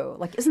through.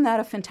 Like, isn't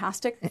that a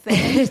fantastic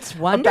thing? It's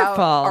wonderful.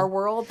 About our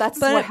world.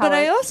 But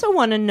I also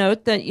want to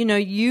note that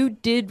you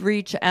did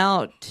reach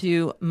out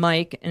to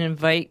Mike and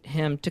invite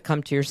him to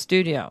come to your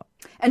studio,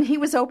 and he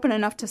was open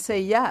enough to say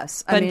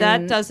yes. But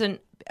that doesn't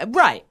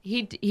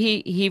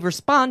He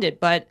responded,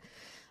 but.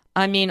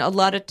 I mean, a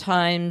lot of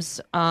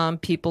times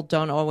people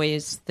don't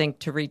always think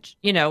to reach,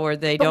 or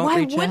they don't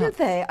reach out. But why wouldn't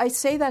they? I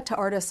say that to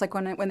artists, like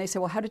when they say,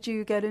 well, how did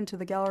you get into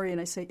the gallery?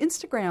 And I say,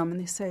 Instagram. And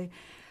they say,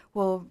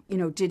 well,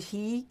 did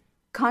he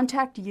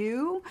contact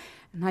you?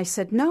 And I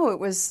said, no, it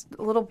was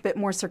a little bit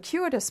more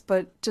circuitous,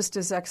 but just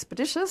as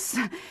expeditious.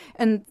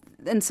 And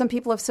some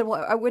people have said,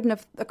 well, it wouldn't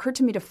have occurred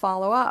to me to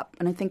follow up.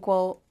 And I think,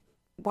 well,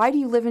 why do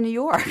you live in New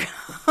York?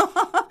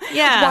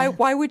 Yeah.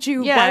 Why would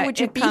you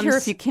be here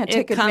if you can't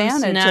take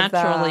advantage of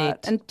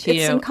that? And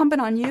it's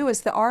incumbent on you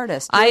as the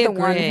artist. You're the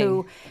one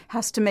who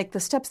has to make the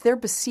steps. They're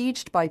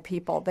besieged by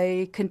people.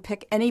 They can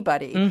pick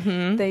anybody.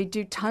 They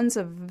do tons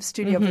of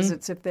studio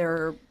visits if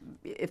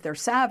they're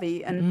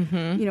savvy,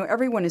 and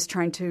everyone is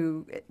trying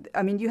to.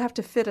 I mean, you have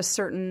to fit a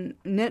certain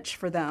niche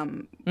for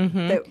them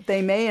that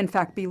they may in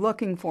fact be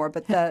looking for,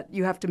 but that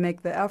you have to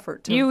make the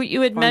effort to.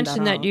 You had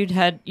mentioned that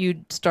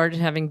you'd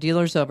started having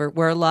dealers over.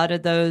 Were a lot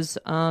of those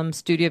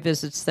studio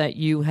visits that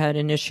you had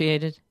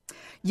initiated?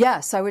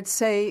 Yes, I would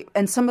say,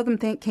 and some of them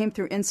came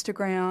through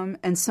Instagram,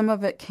 and some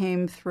of it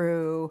came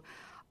through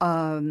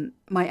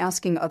my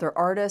asking other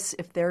artists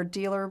if their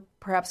dealer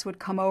perhaps would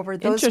come over.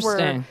 Those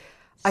were.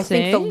 I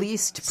think the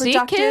least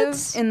productive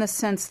in the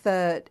sense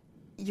that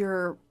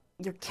you're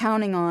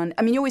counting on.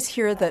 I mean, you always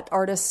hear that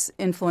artists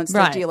influence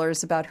their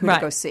dealers about who to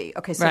go see.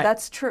 Okay, so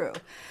that's true.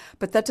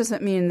 But that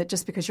doesn't mean that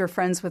just because you're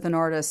friends with an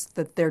artist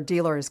that their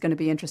dealer is going to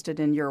be interested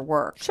in your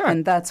work. Sure.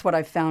 And that's what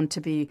I've found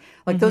to be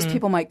like those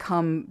people might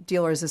come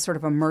dealers as sort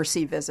of a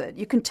mercy visit.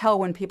 You can tell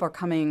when people are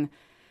coming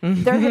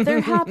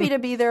they're happy to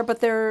be there, but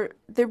they're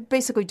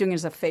basically doing it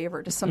as a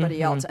favor to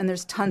somebody else. And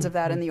there's tons of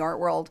that in the art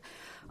world.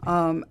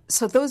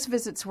 So those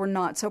visits were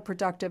not so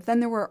productive. Then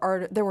there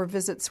were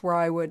visits where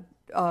I would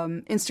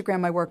Instagram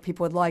my work.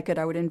 People would like it.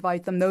 I would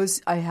invite them.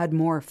 Those I had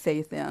more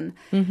faith in.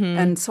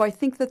 And so I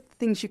think that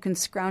things you can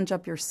scrounge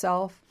up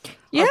yourself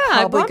are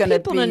probably going to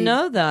be to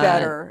know that.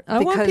 Better. I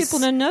want people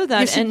to know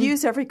that. You should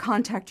use every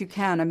contact you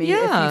can. I mean,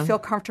 if you feel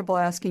comfortable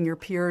asking your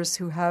peers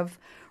who have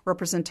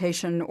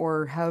representation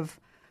or have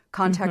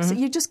contacts,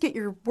 you just get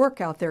your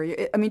work out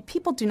there. I mean,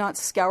 people do not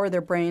scour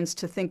their brains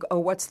to think, oh,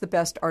 what's the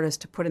best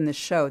artist to put in this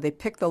show? They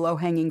pick the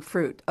low-hanging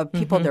fruit of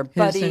people, their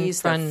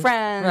buddies, their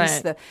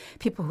friends, the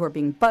people who are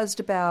being buzzed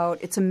about.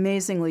 It's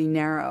amazingly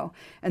narrow.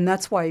 And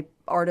that's why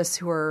artists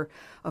who are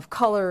of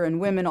color and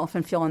women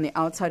often feel on the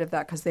outside of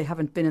that because they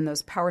haven't been in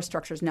those power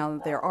structures. Now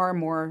that there are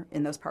more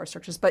in those power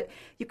structures. But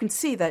you can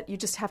see that you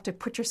just have to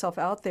put yourself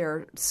out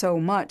there so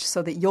much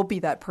so that you'll be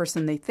that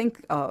person they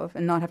think of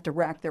and not have to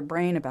rack their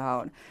brain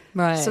about.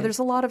 Right. So there's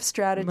a lot of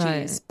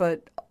strategies,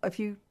 but if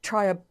you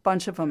try a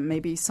bunch of them,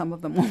 maybe some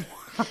of them won't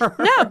work.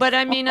 No, but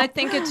I mean, I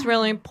think it's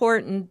really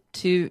important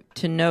to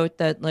note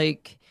that,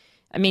 like,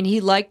 I mean,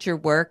 he liked your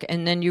work,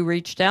 and then you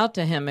reached out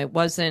to him. It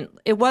wasn't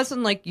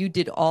like you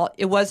did all.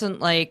 It wasn't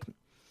like,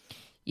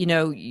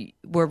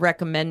 we're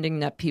recommending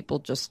that people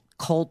just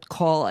cold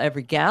call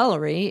every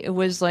gallery. It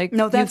was like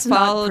no, that's you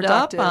followed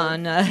not up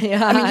on. I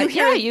mean,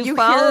 you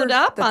followed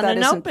up on that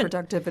an isn't open.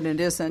 Productive, and it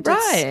isn't.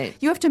 Right.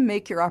 You have to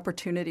make your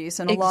opportunities,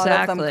 and a lot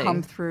of them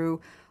come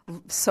through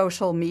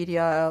social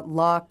media,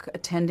 luck,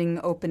 attending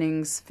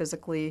openings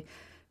physically,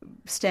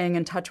 staying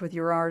in touch with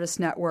your artist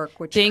network,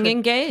 which being could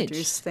engaged,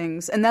 produce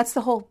things, and that's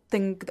the whole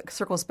thing that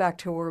circles back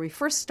to where we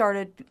first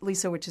started,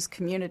 Lisa, which is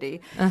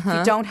community. If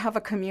you don't have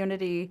a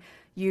community,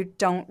 you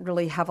don't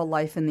really have a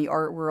life in the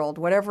art world.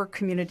 Whatever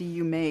community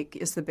you make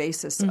is the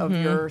basis of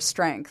your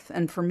strength.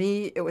 And for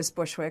me, it was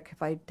Bushwick.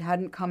 If I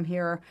hadn't come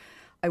here,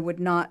 I would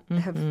not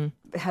have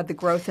had the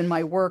growth in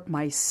my work,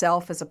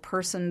 myself as a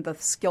person, the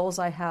skills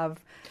I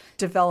have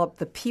developed,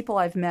 the people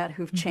I've met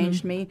who've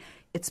changed me.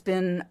 It's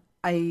been,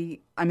 I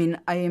mean,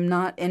 I am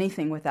not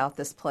anything without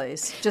this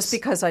place. Just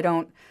because I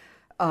don't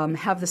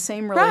have the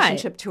same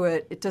relationship to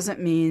it, it doesn't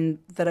mean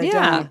that I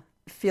don't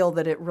feel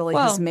that it really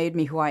has made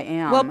me who I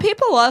am. Well,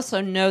 people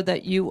also know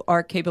that you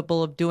are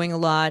capable of doing a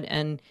lot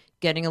and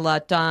getting a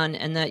lot done,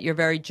 and that you're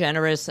very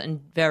generous and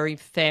very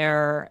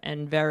fair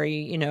and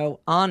very,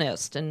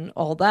 honest and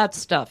all that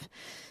stuff.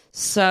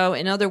 So,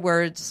 in other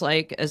words,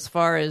 like, as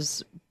far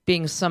as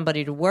being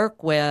somebody to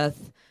work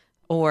with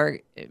or,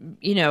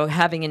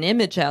 having an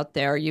image out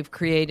there, you've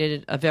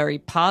created a very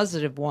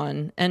positive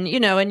one. And,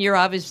 and you're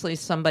obviously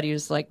somebody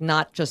who's like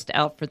not just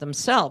out for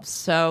themselves.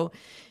 So,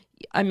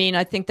 I mean,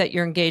 I think that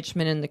your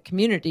engagement in the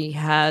community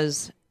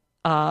has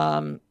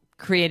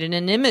created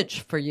an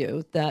image for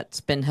you that's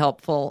been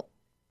helpful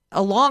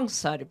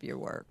alongside of your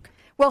work.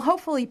 Well,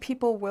 hopefully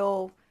people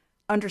will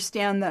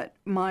understand that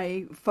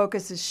my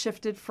focus has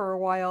shifted for a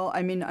while.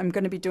 I mean, I'm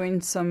going to be doing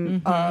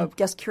some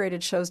guest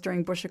curated shows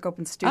during Bushwick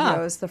Open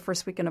Studios the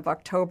first weekend of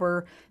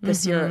October.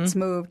 This year it's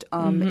moved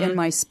in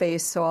my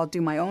space, so I'll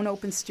do my own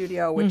open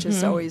studio, which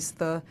is always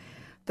the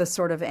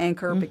sort of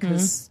anchor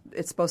because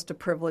it's supposed to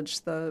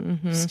privilege the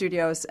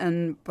studios.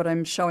 But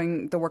I'm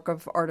showing the work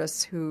of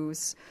artists who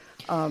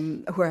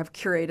have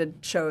curated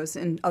shows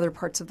in other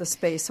parts of the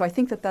space. So I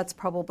think that that's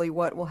probably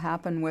what will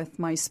happen with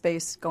my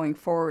space going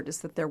forward,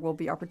 is that there will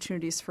be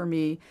opportunities for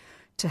me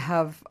to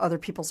have other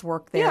people's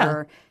work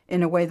there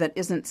in a way that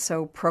isn't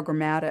so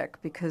programmatic,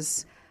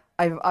 because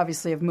I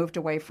obviously have moved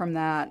away from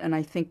that, and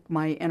I think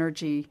my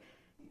energy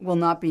will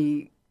not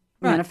be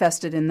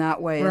manifested in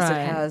that way as it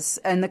has.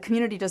 And the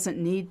community doesn't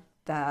need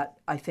that,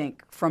 I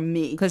think, from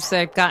me. Because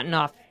they've gotten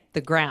off the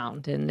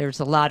ground, and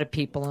there's a lot of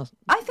people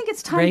I think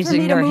it's time for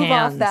me to move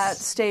off that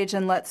stage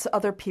and let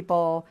other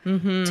people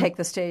take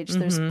the stage.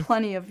 There's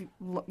plenty of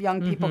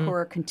young people who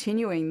are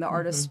continuing the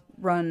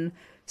artist-run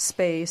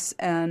space,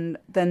 and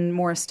then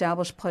more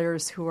established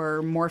players who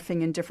are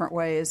morphing in different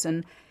ways.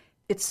 And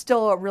it's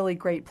still a really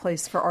great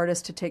place for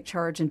artists to take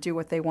charge and do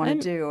what they want to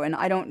do. And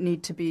I don't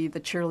need to be the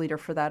cheerleader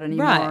for that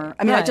anymore.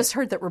 I mean, I just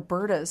heard that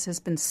Roberta's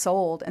has been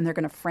sold and they're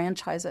going to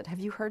franchise it.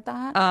 Have you heard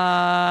that?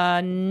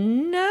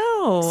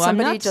 No.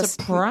 Somebody I'm not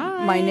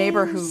surprised. My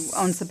neighbor who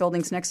owns the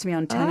buildings next to me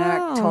on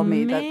Teaneck told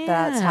me that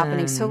that's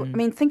happening. So, I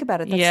mean, think about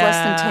it. That's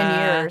less than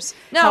 10 years.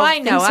 No, I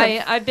know.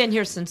 I've been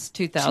here since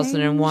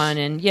 2001.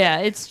 And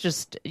it's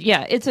just,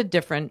 it's a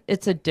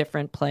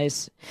different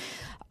place.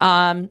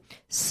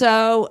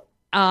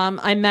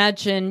 I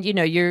imagine,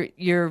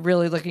 you're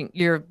really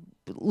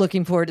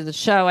looking forward to the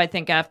show. I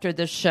think after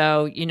the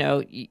show,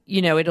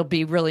 it'll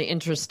be really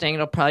interesting.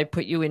 It'll probably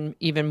put you in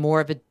even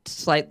more of a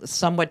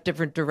somewhat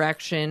different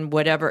direction,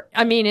 whatever.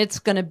 I mean, it's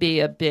going to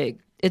be a big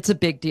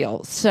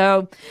deal.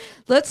 So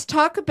let's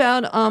talk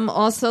about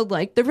also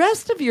like the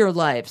rest of your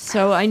life.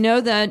 So I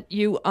know that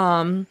you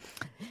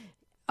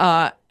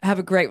have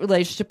a great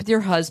relationship with your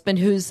husband,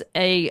 who's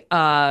a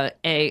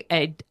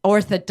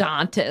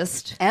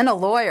orthodontist and a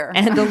lawyer,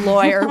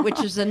 which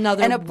is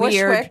another and a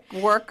weird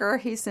Bushwick worker.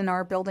 He's in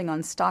our building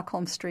on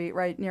Stockholm Street,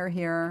 right near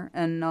here,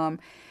 and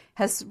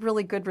has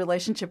really good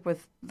relationship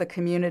with the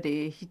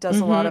community. He does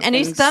a lot of and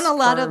things he's done a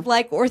lot of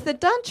like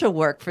orthodontia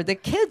work for the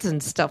kids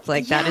and stuff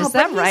like that. Is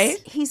that right?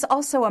 He's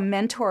also a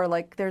mentor.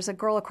 Like, there's a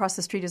girl across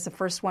the street who's the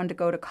first one to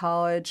go to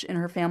college in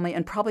her family,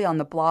 and probably on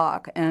the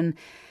block, and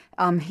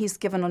he's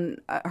given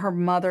her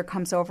mother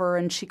comes over,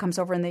 and she comes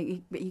over, and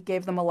he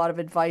gave them a lot of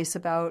advice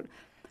about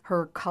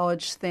her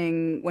college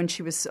thing when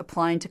she was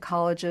applying to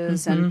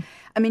colleges. And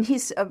I mean,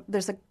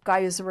 there's a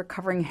guy who's a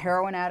recovering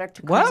heroin addict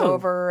who comes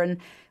over and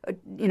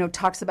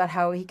talks about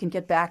how he can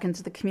get back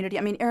into the community.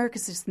 I mean, Eric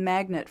is this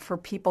magnet for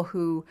people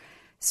who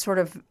sort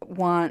of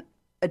want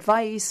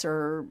advice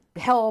or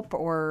help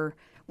or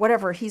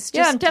whatever. He's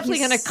just I'm definitely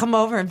going to come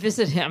over and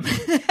visit him.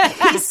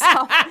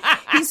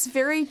 He's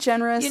very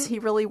generous. He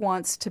really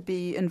wants to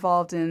be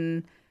involved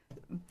in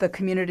the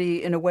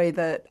community in a way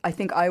that I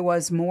think I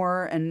was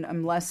more, and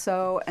I'm less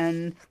so.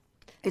 And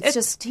it's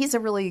just, he's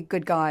a really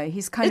good guy.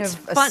 He's kind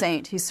of a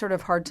saint. He's sort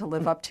of hard to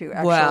live up to,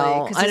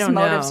 actually, because his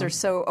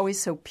motives are always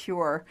so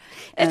pure.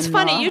 It's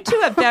funny. You two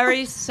have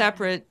very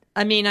separate.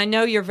 I mean, I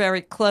know you're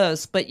very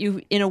close, but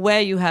in a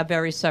way, you have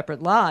very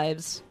separate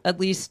lives, at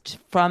least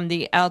from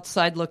the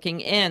outside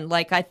looking in.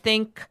 Like, I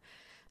think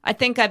I've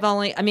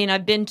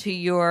been to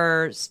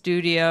your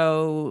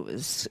studio,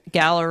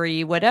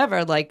 gallery,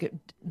 whatever, like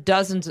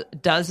dozens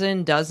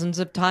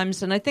of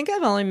times, and I think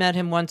I've only met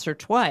him once or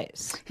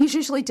twice. He's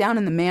usually down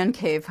in the man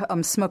cave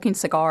smoking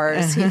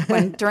cigars.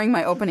 During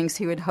my openings,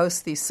 he would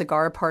host these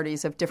cigar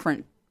parties of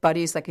different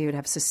buddies, like he would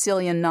have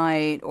Sicilian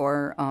night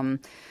or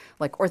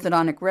like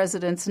orthodontic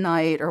residence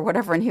night or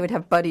whatever, and he would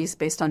have buddies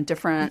based on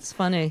different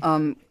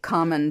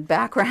common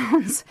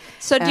backgrounds.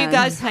 So do you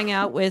guys hang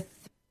out with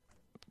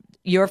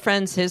your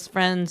friends, his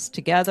friends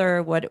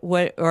together? What,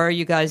 or are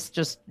you guys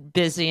just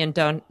busy and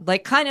don't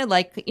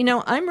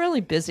I'm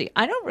really busy.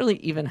 I don't really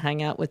even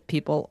hang out with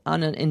people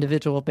on an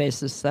individual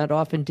basis that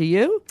often. Do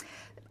you?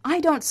 I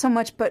don't so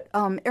much, but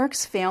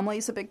Eric's family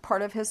is a big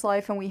part of his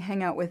life, and we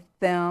hang out with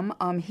them.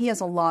 He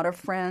has a lot of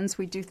friends.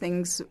 We do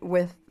things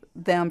with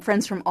them,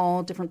 friends from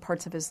all different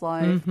parts of his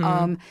life.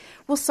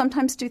 We'll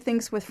sometimes do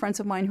things with friends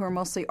of mine who are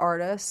mostly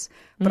artists,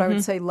 but I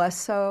would say less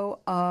so.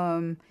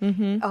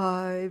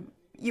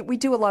 We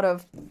do a lot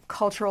of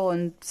cultural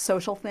and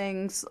social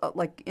things,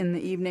 like in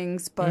the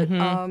evenings, but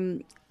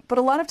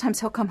a lot of times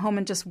he'll come home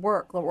and just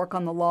work. He'll work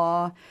on the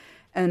law.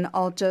 And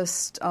I'll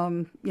just,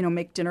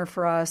 make dinner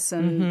for us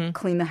and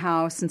clean the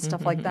house and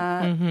stuff like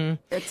that.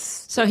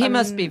 So he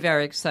must be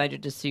very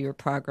excited to see your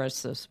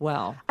progress as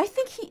well. I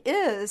think he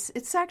is.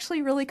 It's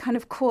actually really kind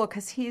of cool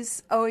because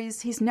he's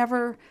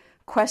never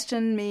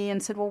questioned me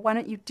and said, well, why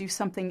don't you do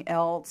something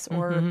else?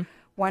 Or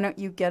why don't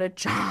you get a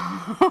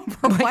job?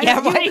 Or why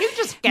don't you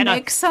just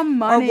make some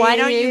money? Or why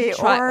don't you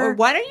try? Or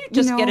why don't you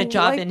just get a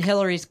job in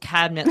Hillary's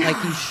cabinet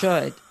like you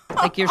should,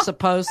 like you're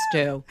supposed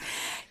to?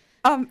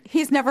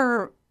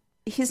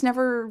 He's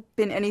never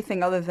been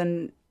anything other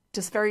than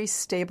just very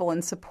stable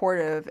and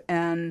supportive.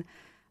 And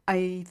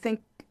I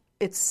think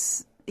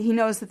he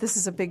knows that this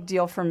is a big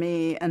deal for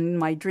me and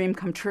my dream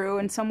come true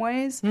in some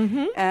ways.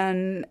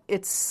 And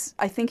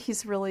I think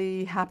he's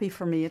really happy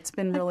for me. It's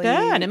been really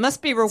good. It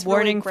must be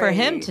rewarding really for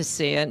him to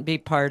see it and be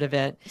part of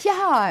it.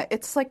 Yeah,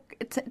 it's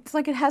like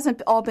it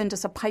hasn't all been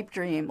just a pipe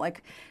dream.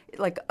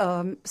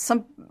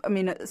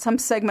 Some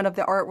segment of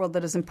the art world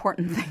that is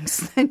important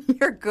things, then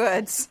you're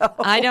good. So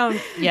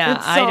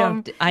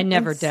I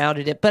never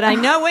doubted it, but I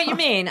know what you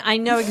mean. I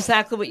know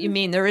exactly what you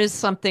mean. There is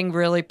something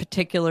really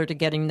particular to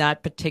getting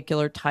that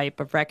particular type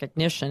of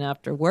recognition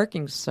after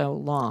working so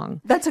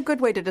long. That's a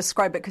good way to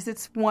describe it because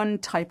it's one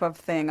type of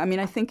thing. I mean,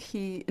 I think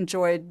he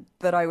enjoyed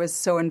that I was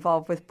so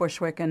involved with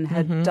Bushwick and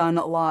had done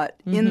a lot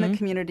in the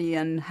community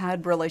and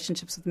had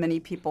relationships with many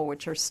people,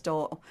 which are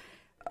still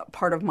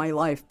part of my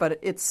life,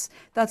 but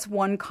that's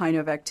one kind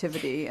of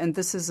activity and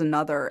this is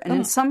another, and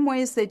in some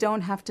ways they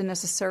don't have to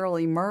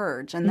necessarily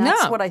merge, and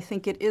that's what I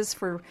think it is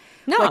for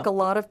like a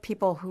lot of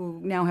people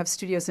who now have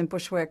studios in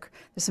Bushwick.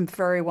 There's some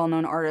very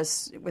well-known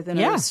artists within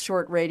a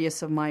short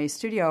radius of my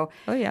studio.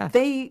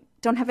 They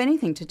don't have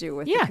anything to do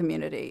with the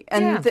community.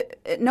 And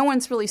no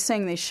one's really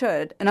saying they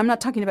should. And I'm not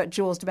talking about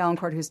Jules de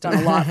Valancourt, who's done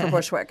a lot for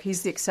Bushwick.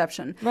 He's the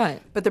exception.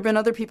 Right. But there have been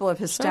other people of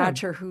his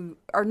stature who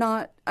are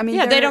not,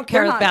 they don't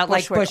care about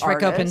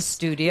Bushwick Open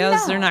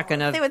Studios. No, they're not going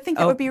to. They would think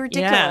that would be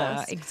ridiculous.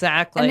 Yeah,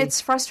 exactly. And it's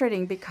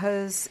frustrating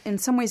because in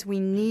some ways we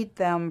need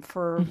them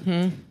for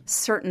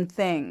certain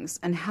things,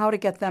 and how to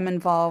get them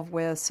involved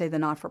with, say, the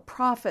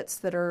not-for-profits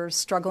that are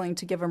struggling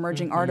to give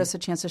emerging artists a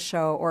chance to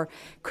show, or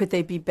could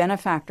they be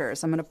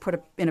benefactors? I'm going to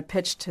put in a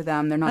pitch to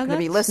them. They're not going to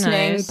be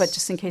listening, but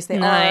just in case they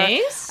are,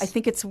 I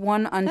think it's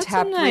one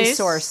untapped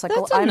resource.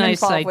 I'm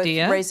involved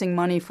with raising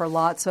money for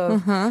lots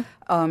of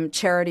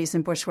charities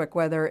in Bushwick,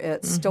 whether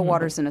it's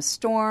Stillwaters in a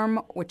Storm,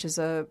 which is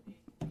a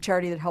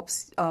charity that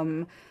helps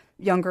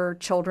younger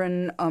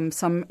children,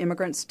 some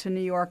immigrants to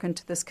New York and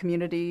to this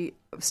community.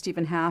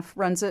 Stephen Half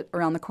runs it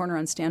around the corner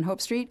on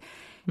Stanhope Street.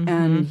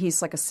 And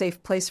he's like a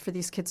safe place for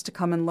these kids to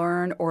come and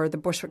learn. Or the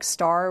Bushwick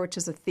Star, which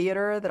is a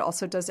theater that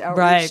also does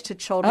outreach to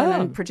children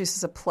and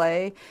produces a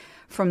play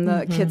from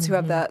the kids who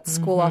have that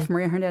school off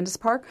Maria Hernandez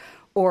Park.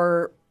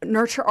 Or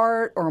Nurture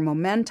Art, or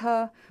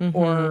Momenta,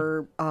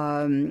 or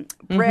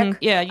Brick.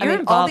 Yeah, you're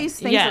involved. All these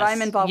things that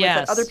I'm involved with,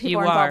 that other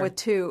people are involved with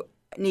too,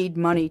 need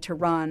money to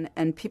run.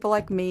 And people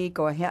like me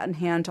go hand in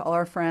hand to all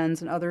our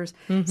friends and others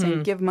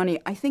saying, give money.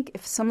 I think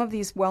if some of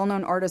these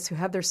well-known artists who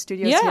have their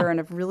studios here and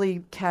have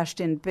really cashed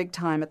in big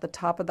time at the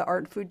top of the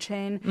art food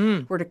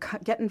chain were to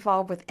get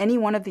involved with any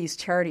one of these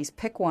charities,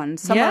 pick one.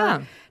 Some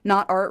are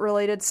not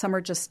art-related, some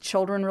are just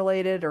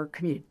children-related or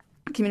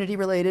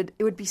community-related.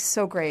 It would be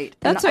so great.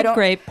 That's a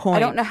great point. I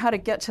don't know how to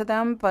get to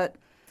them, but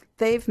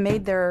they've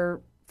made their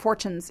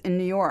fortunes in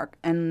New York,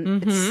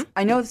 and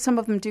I know some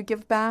of them do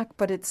give back,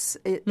 but it's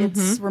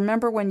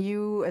remember when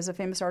you as a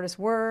famous artist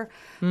were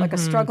like a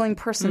struggling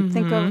person,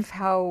 think of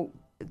how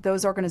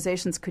those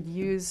organizations could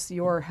use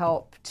your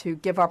help to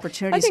give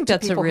opportunities to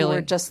people who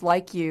were just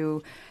like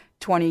you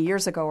 20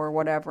 years ago or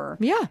whatever.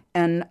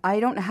 And I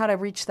don't know how to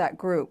reach that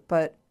group,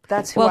 but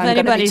that's who I'm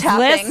going to be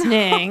tapping.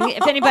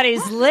 If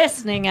anybody's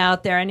listening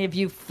out there, any of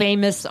you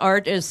famous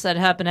artists that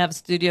happen to have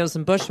studios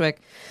in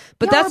Bushwick,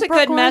 but that's a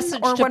good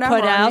message to put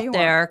out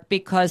there,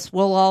 because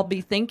we'll all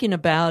be thinking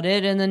about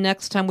it, and the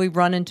next time we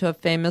run into a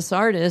famous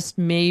artist,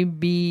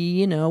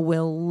 maybe,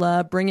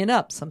 we'll bring it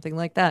up, something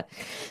like that.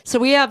 So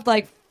we have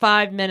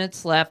 5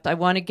 minutes left. I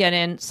want to get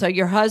in. So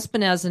your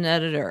husband as an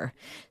editor.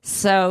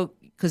 So,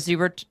 because you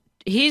were...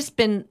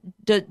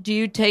 do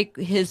you take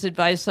his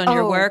advice on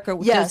your work,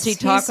 or does he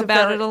talk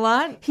about it a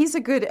lot? He's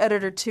a good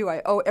editor too.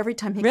 Every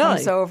time he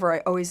comes over, I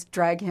always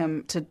drag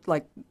him to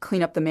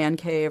clean up the man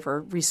cave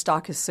or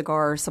restock his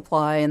cigar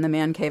supply in the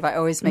man cave. I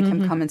always make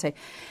him come and say,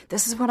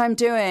 "This is what I'm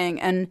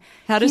doing." And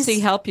how does he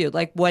help you?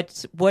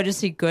 What is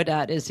he good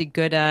at? Is he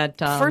good at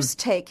first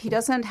take? He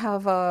doesn't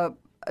have a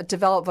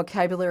developed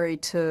vocabulary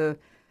to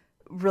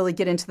really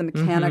get into the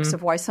mechanics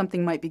of why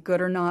something might be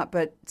good or not.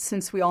 But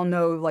since we all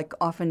know,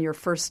 often your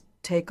first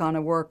take on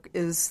a work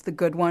is the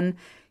good one,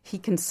 he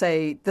can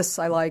say, this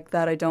I like,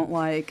 that I don't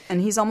like.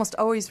 And he's almost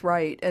always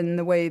right in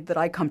the way that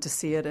I come to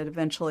see it. And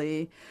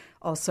eventually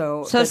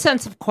also... So a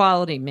sense of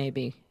quality,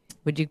 maybe.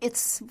 Would you?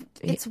 It's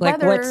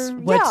like whether,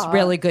 what's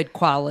really good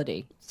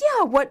quality?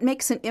 Yeah, what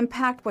makes an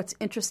impact, what's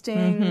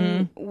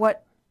interesting,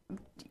 what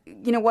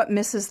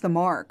misses the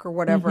mark or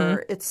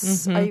whatever.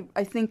 It's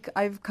I think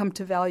I've come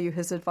to value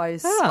his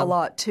advice a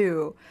lot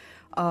too.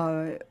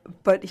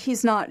 But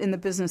he's not in the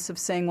business of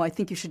saying, well, I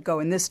think you should go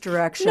in this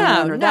direction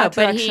or that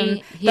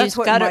direction. That's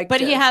what Mike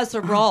did. He has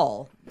a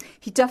role.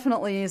 He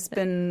definitely has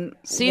been.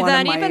 See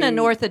that even an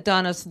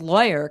orthodontist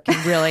lawyer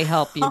can really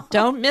help you.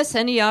 Don't miss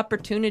any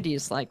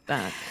opportunities like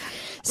that.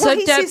 So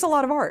he sees a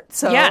lot of art,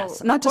 so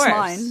yes, not just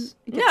mine.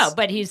 No,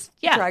 but he's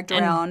dragged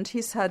around.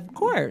 He's had, of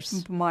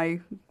course,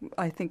 my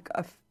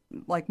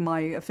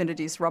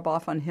affinities rub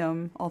off on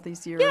him all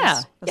these years.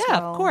 Yeah,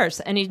 of course,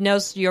 and he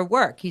knows your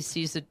work. He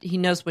sees it. He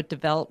knows what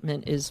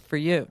development is for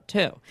you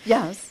too.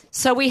 Yes.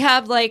 So we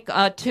have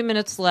 2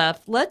 minutes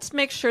left. Let's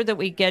make sure that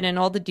we get in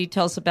all the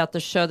details about the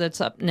show that's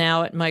up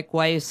now at Mike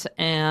Weiss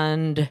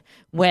and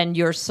when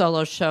your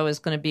solo show is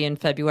going to be in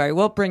February.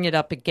 We'll bring it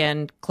up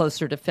again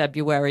closer to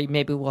February.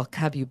 Maybe we'll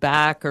have you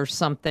back or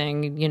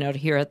something, to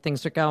hear how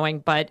things are going.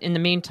 But in the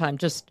meantime,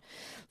 just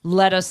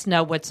let us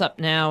know what's up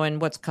now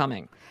and what's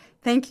coming.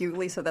 Thank you,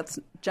 Lisa. That's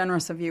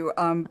generous of you.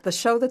 The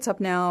show that's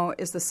up now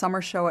is the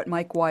summer show at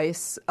Mike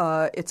Weiss.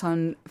 It's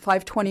on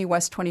 520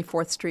 West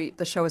 24th Street.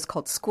 The show is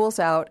called School's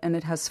Out, and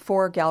it has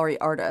 4 gallery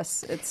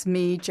artists. It's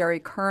me, Jerry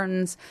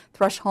Kearns,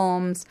 Thrush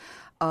Holmes,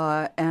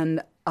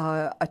 and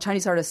a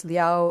Chinese artist,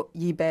 Liao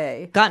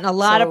Yibei. Gotten a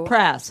lot of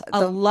press,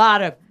 a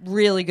lot of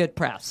really good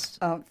press.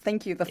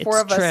 Thank you. The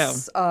 4 of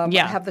us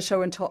have the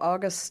show until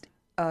August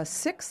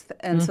 6th,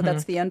 and so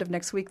that's the end of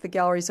next week. The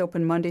galleries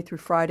open Monday through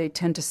Friday,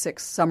 10 to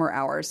 6 summer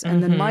hours.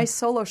 And then my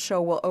solo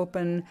show will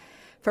open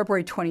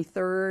February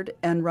 23rd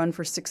and run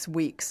for 6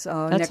 weeks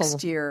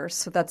next year.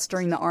 So that's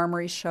during the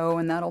Armory show,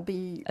 and that'll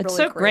be It's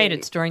really so great.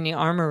 It's during the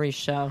Armory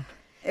show.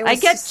 I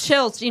get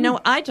chills.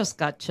 I just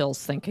got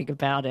chills thinking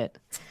about it.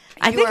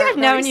 I think I've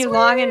known you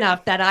long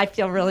enough that I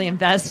feel really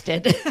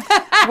invested.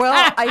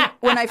 Well,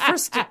 when I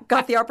first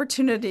got the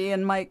opportunity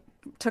and Mike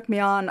took me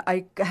on,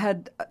 I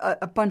had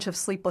a bunch of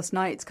sleepless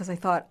nights because I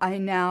thought,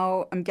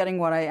 I'm getting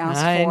what I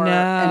asked for.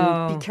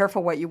 And be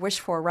careful what you wish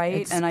for,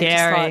 right? It's and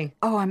scary. I just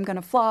thought, I'm going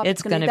to flop.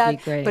 It's going to be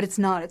great. But it's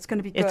not. It's going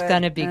to be good. It's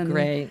going to be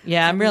great.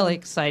 Yeah, I'm really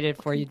excited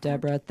for you,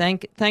 Deborah.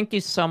 Thank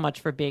you so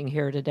much for being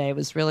here today. It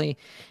was really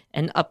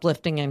an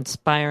uplifting,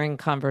 inspiring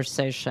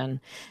conversation.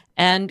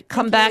 And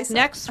come back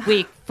next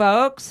week,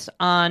 folks,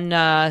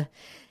 on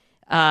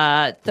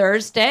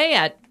Thursday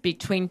at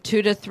between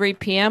 2 to 3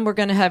 p.m. We're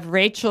going to have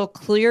Rachel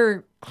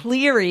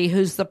Cleary,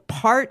 who's the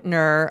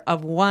partner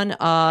of one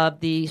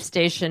of the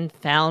station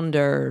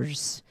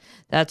founders.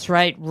 That's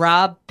right,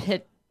 Rob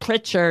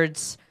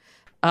Pritchard's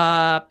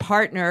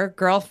partner,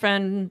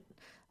 girlfriend,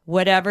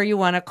 whatever you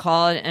want to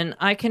call it. And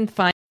I can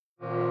find...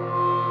 Dr.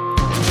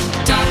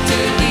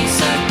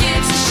 Lisa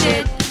gives a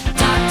shit.